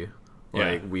 trilogy.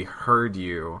 Like, we heard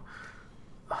you.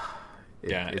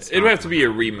 It would have to be a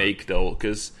remake, though,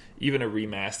 because even a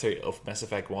remaster of Mass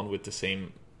Effect 1 with the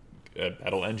same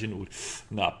battle engine would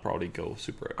not probably go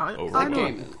super over.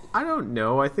 I don't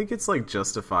know. I think it's, like,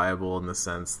 justifiable in the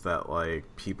sense that,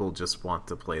 like, people just want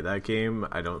to play that game.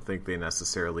 I don't think they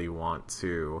necessarily want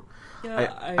to...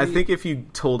 I think if you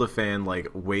told a fan, like,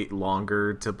 wait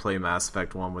longer to play Mass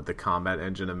Effect 1 with the combat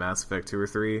engine of Mass Effect 2 or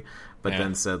 3, but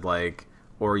then said, like,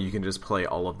 or you can just play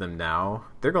all of them now,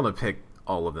 they're going to pick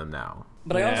all of them now.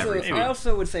 But I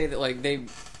also would say that, like, they,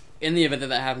 in the event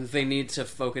that happens, they need to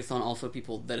focus on also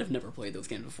people that have never played those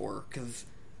games before, because,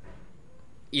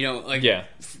 you know, like,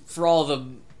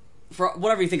 for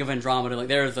whatever you think of Andromeda, like,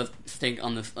 there's a stink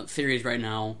on this series right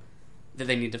now that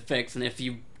they need to fix, and if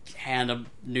you hand a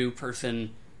new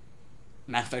person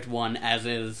Mass Effect 1 as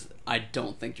is, I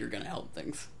don't think you're going to help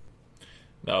things.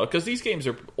 No, because these games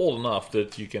are old enough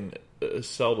that you can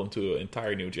sell them to an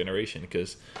entire new generation,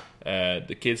 because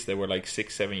the kids that were like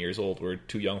 6-7 years old were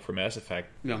too young for Mass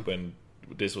Effect when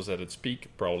this was at its peak,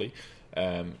 probably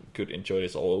could enjoy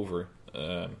this all over.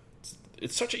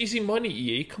 It's such easy money,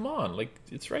 EA, come on, like,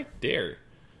 it's right there.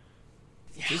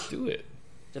 Just do it.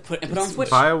 Put on Switch.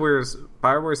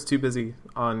 BioWare's too busy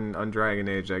on Dragon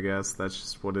Age, I guess. That's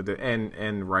just what it is.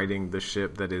 And writing the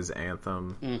ship that is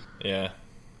Anthem. Yeah.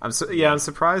 I'm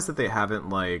surprised that they haven't,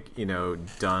 like, you know,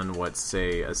 done what,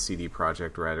 say, a CD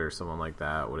Projekt Red or someone like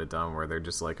that would have done, where they're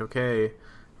just like, okay,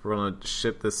 we're going to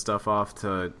ship this stuff off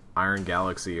to Iron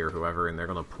Galaxy or whoever, and they're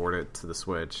going to port it to the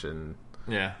Switch, and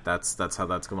that's how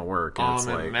that's going to work. And it's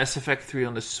like, Mass Effect 3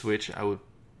 on the Switch, I would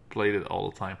play it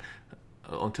all the time.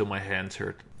 Until my hands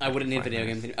hurt. I wouldn't need video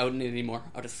games. I wouldn't need any more.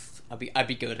 I'd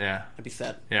be good. Yeah. I'd be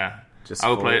set. Yeah.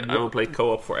 I would play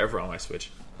co-op forever on my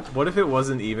Switch. What if it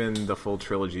wasn't even the full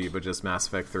trilogy, but just Mass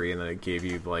Effect 3, and then it gave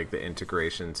you, like, the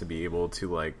integration to be able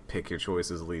to, like, pick your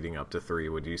choices leading up to 3?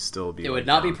 Would you still be? It would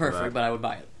not be perfect, but I would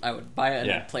buy it. I would buy it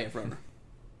and play it forever.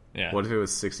 Yeah. What if it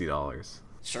was $60?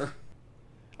 Sure.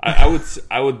 I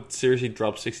would seriously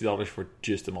drop $60 for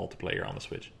just the multiplayer on the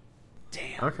Switch.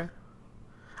 Damn. Okay.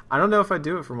 I don't know if I'd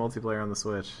do it for multiplayer on the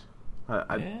Switch.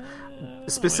 Yeah,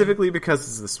 Specifically because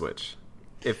it's the Switch.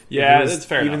 If Yeah, it was, that's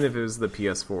fair even enough. if it was the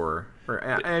PS4, or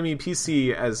I mean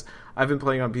PC. As I've been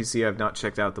playing on PC, I've not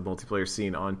checked out the multiplayer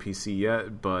scene on PC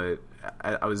yet, but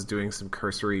I was doing some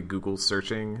cursory Google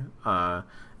searching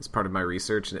as part of my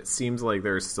research, and it seems like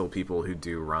there are still people who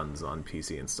do runs on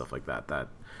PC and stuff like that.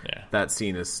 That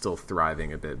scene is still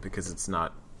thriving a bit because it's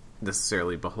not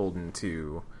necessarily beholden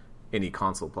to any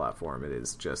console platform. It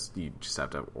is just you just have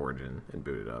to have Origin and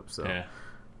boot it up. So. Yeah.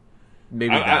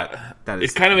 Maybe that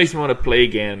is. It kind of makes me want to play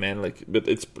again, man. Like, but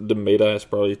the meta has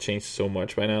probably changed so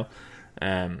much by now.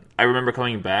 I remember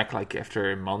coming back like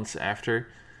after months after,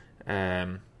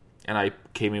 and I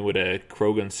came in with a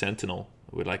Krogan Sentinel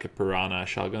with like a Piranha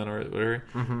shotgun or whatever,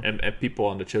 and people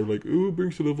on the chat were like, "Ooh, it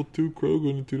brings a level 2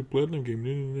 Krogan into the Platinum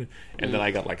game," and then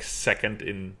I got like second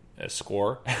in a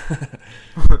score. I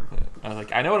was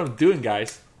like, "I know what I'm doing,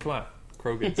 guys. Come on,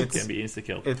 Krogans can be insta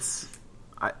killed."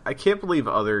 I can't believe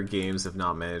other games have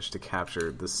not managed to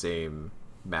capture the same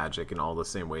magic in all the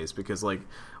same ways, because like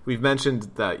we've mentioned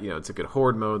that, you know, it's a good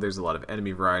horde mode, there's a lot of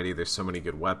enemy variety, there's so many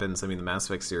good weapons. I mean, the Mass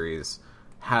Effect series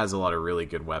has a lot of really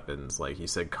good weapons. Like you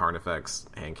said, Carnifex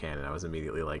hand cannon, I was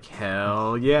immediately like,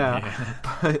 hell yeah.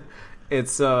 But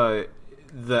it's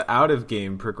the out of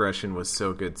game progression was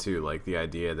so good too. Like the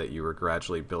idea that you were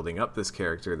gradually building up this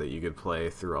character that you could play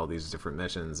through all these different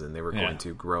missions, and they were going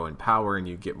to grow in power, and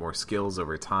you get more skills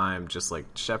over time, just like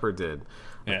Shepard did.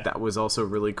 Like, that was also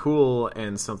really cool,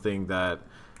 and something that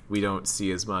we don't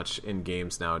see as much in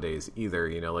games nowadays either.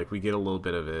 You know, like we get a little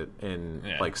bit of it, and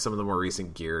like some of the more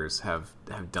recent Gears have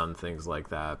done things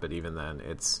like that. But even then,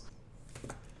 it's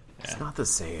not the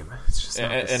same. It's just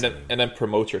not the same. And then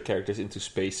promote your characters into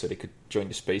space so they could join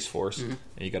the Space Force, and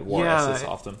you got war assets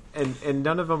often. And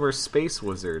none of them are space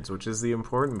wizards, which is the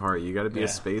important part. You got to be a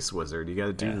space wizard. You got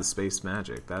to do the space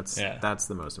magic. That's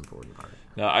the most important part.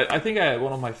 No, I think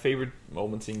one of my favorite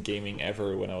moments in gaming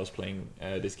ever when I was playing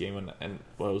this game, and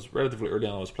when I was relatively early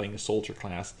on, I was playing a soldier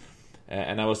class,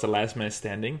 and I was the last man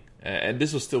standing. And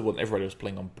this was still when everybody was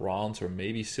playing on bronze or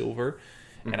maybe silver.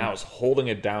 And I was holding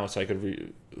it down so I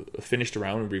could finish the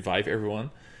round and revive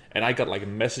everyone. And I got like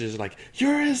messages like,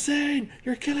 "You're insane!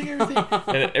 You're killing everything!"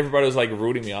 And everybody was like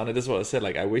rooting me on. And this is what I said.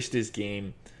 Like, I wish this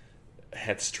game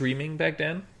had streaming back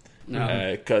then,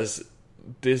 because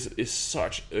this is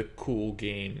such a cool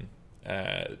game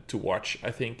to watch. I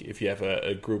think if you have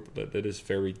a group that is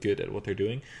very good at what they're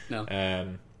doing,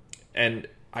 and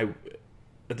I.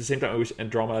 At the same time, I wish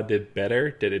Andromeda did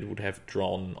better, that it would have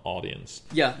drawn an audience.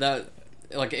 Yeah, that.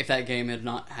 Like, if that game had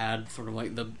not had sort of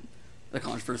like the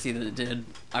controversy that it did,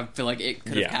 I feel like it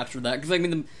could have captured that. Because I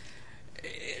mean,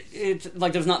 it's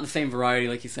like there's not the same variety,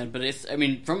 like you said, but it's. I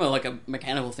mean, from a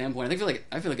mechanical standpoint, I feel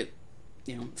like it,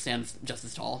 stands just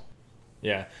as tall.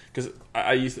 Yeah, because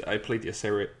I played the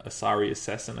Asari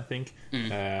Assassin, I think.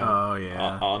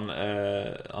 On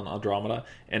Andromeda,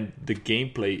 and the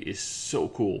gameplay is so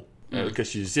cool.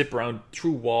 Because you zip around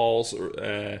through walls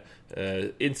or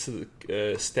instant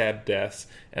stab deaths,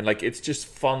 and like it's just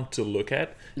fun to look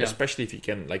at. Especially if you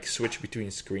can like switch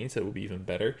between screens, that would be even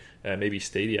better. Maybe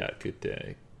Stadia could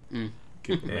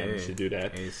manage to do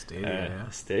that.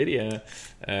 Stadia.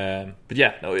 But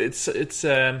yeah, no, it's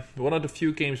one of the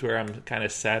few games where I'm kind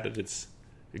of sad that it's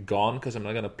gone, because I'm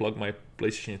not gonna plug my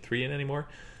PlayStation 3 in anymore.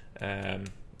 And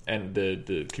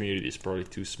the community is probably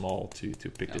too small to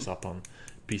pick this up on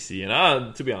PC,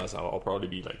 and to be honest, I'll probably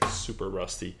be like super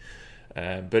rusty.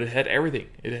 But it had everything.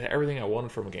 It had everything I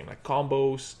wanted from a game, like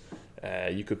combos.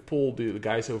 You could pull the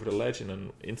guys over the ledge and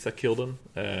then insta kill them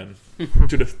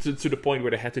to the point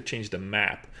where they had to change the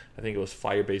map. I think it was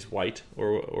Firebase White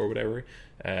or whatever,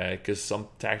 because some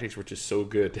tactics were just so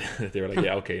good. They were like,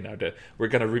 yeah, okay, now we're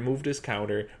gonna remove this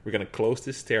counter, we're gonna close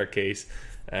this staircase,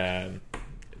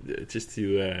 just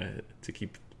to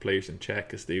keep players in check,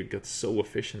 because they got so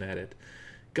efficient at it.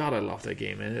 God, I love that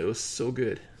game, man. It was so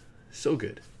good. So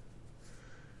good.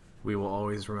 We will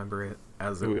always remember it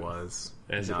as it was,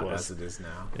 not as it is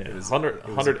now. Yeah. It was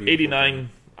 189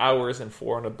 hours and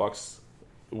 $400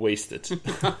 wasted.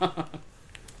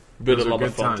 But a lot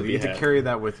of fun to be had. You get to carry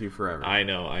that with you forever. I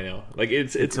know. Like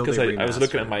it's because I was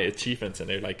looking at my achievements, and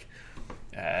they're like,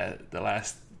 the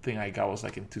last thing I got was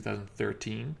like in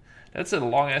 2013. That's a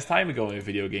long ass time ago in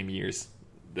video game years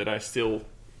that I still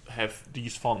have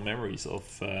these fond memories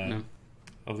of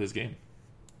this game.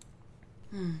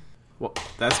 Well,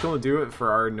 that's going to do it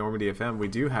for our Normandy FM. We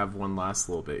do have one last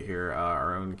little bit here.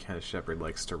 Our own Kenneth Shepard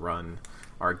likes to run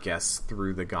our guests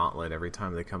through the gauntlet every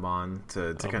time they come on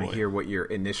to kind of hear what your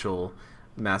initial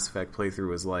Mass Effect playthrough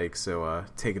was like. So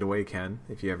take it away, Ken,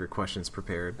 if you have your questions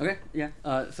prepared. Okay, yeah.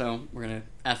 So we're gonna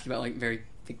ask you about like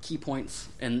the key points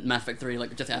in Mass Effect 3,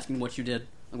 like just asking what you did,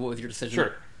 like what was your decision.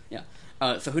 Sure.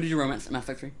 Yeah. So who did you romance in Mass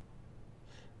Effect 3?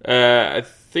 I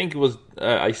think it was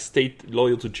I stayed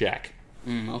loyal to Jack.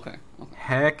 Okay.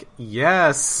 Heck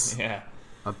yes! Yeah.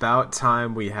 About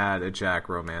time we had a Jack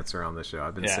romancer on the show.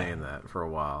 I've been saying that for a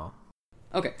while.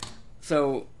 Okay.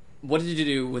 So what did you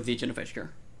do with the Genophage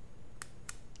cure?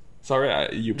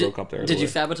 Sorry, you broke up there. Did you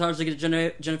sabotage the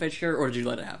Genophage cure, or did you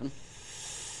let it happen?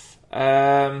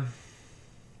 I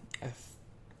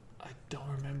don't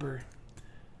remember.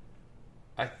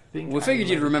 I think We figured I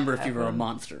you'd let remember it if you were a happen.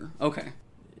 monster. Okay.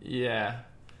 Yeah.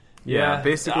 Yeah,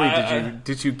 basically,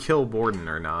 did you kill Borden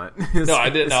or not? No,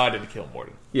 I didn't. No, I didn't kill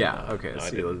Morden. Yeah, okay, no, I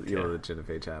so didn't, you let the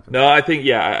Genophage happen. No, I think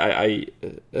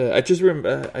I just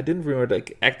remember. I didn't remember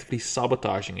like actively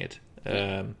sabotaging it.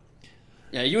 Yeah,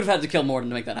 you would have had to kill Morden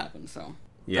to make that happen. So.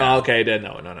 Yeah. Oh, okay, then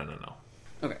no.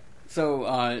 Okay.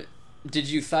 So, did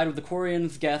you side with the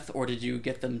Quarians, Geth, or did you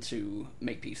get them to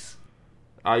make peace?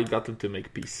 I got them to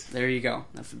make peace. There you go.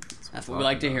 That's what we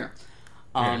like to hear.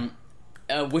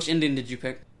 Which ending did you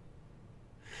pick?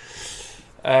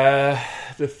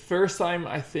 The first time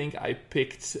I think I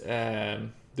picked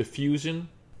the fusion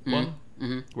one,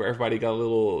 where everybody got a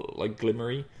little like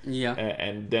glimmery. Yeah.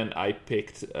 And then I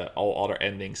picked all other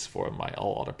endings for my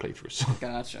all other playthroughs.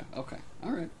 Gotcha. Okay.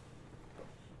 All right.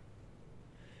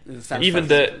 even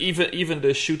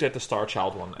the shoot at the Star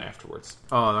Child one afterwards.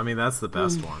 Oh, I mean that's the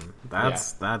best one.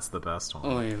 That's the best one.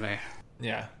 Oh yeah.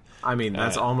 Yeah. I mean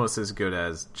that's almost as good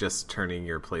as just turning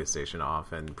your PlayStation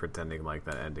off and pretending like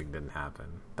that ending didn't happen.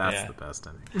 That's the best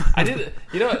ending. I did.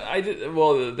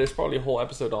 Well, there's probably a whole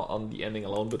episode on the ending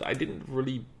alone, but I didn't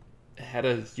really had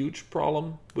a huge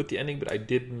problem with the ending. But I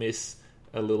did miss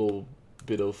a little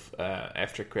bit of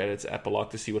after credits epilogue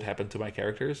to see what happened to my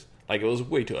characters. Like it was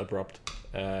way too abrupt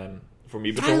for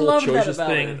me. But the whole choices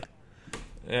thing,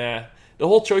 the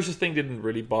whole choices thing didn't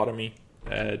really bother me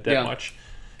that much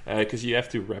because you have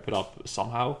to wrap it up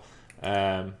somehow.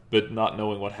 But not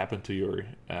knowing what happened to your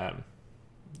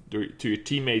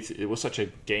teammates, it was such a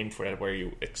game for that where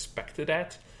you expected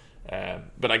that.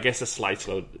 But I guess the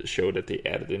slideshow show that they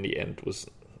added in the end was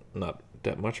not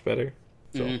that much better.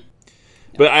 So,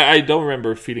 but I don't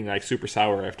remember feeling like super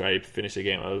sour after I finished the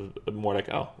game. I was more like,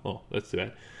 oh, that's too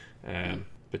bad.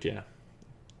 But yeah,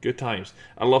 good times.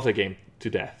 I love that game to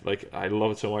death. Like I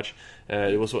love it so much.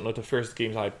 It was one of the first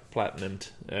games I platinumed.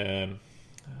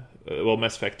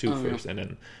 Mass Effect 2 first, and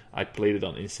then I played it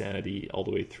on Insanity all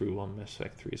the way through on Mass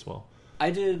Effect 3 as well. I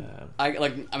did. I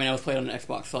was playing on an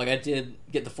Xbox, so like I did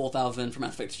get the full 1,000 for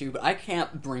Mass Effect 2, but I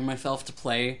can't bring myself to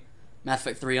play Mass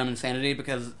Effect 3 on Insanity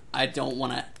because I don't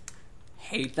want to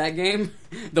hate that game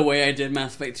the way I did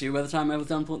Mass Effect 2 by the time I was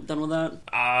done with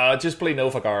that. Just play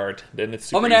Nova Guard, then it's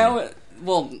super easy.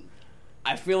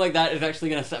 I feel like that is actually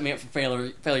going to set me up for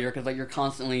failure because like you're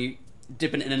constantly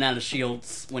dipping in and out of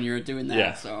shields when you're doing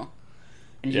that. So,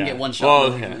 and you can get one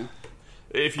shot.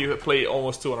 If you play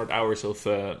almost 200 hours of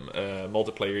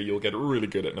multiplayer, you'll get really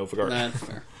good at Nova Guard. That's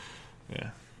fair.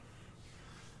 Yeah.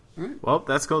 All right. Well,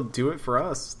 that's going to do it for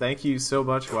us. Thank you so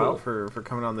much, Wow, for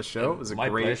coming on the show. It was my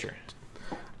pleasure.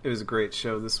 It was a great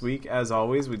show this week. As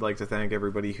always, we'd like to thank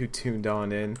everybody who tuned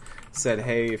on in, said,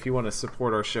 hey, if you want to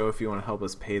support our show, if you want to help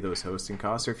us pay those hosting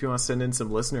costs, or if you want to send in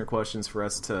some listener questions for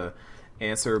us to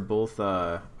answer both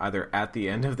either at the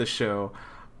end of the show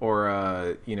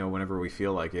or whenever we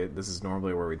feel like it. This is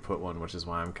normally where we'd put one, which is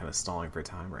why I'm kind of stalling for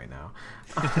time right now.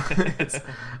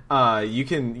 You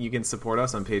can support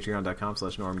us on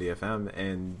patreon.com/normdfm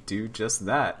and do just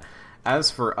that.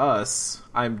 As for us,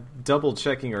 I'm double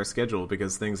checking our schedule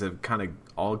because things have kind of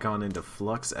all gone into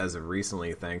flux as of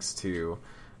recently thanks to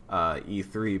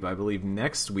E3, but I believe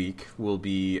next week will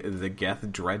be the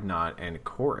Geth Dreadnought and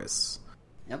Chorus.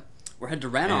 Yep. We're headed to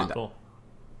Rannoch. Cool.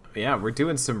 Yeah, we're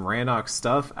doing some Rannoch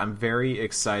stuff. I'm very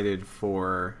excited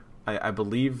for... I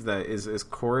believe that is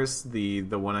Chorus the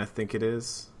one I think it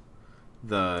is?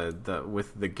 The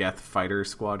with the Geth fighter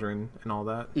squadron and all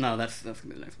that? No, that's gonna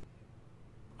be nice.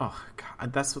 Oh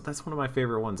God, that's one of my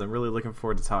favorite ones. I'm really looking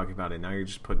forward to talking about it. Now you're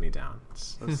just putting me down.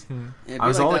 I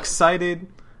was all excited.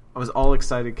 I was all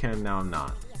excited, Ken. Now I'm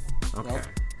not. Okay.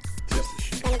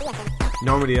 Normandy FM.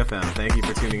 Normandy FM. Thank you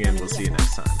for tuning in. We'll see you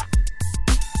next time.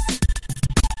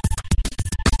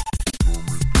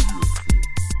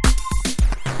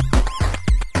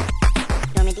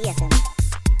 Normandy FM.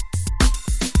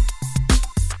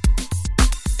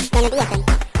 Normandy FM.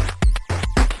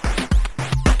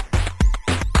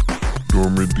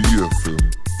 Normandy FM.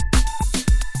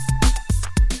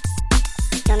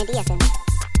 Normandy FM.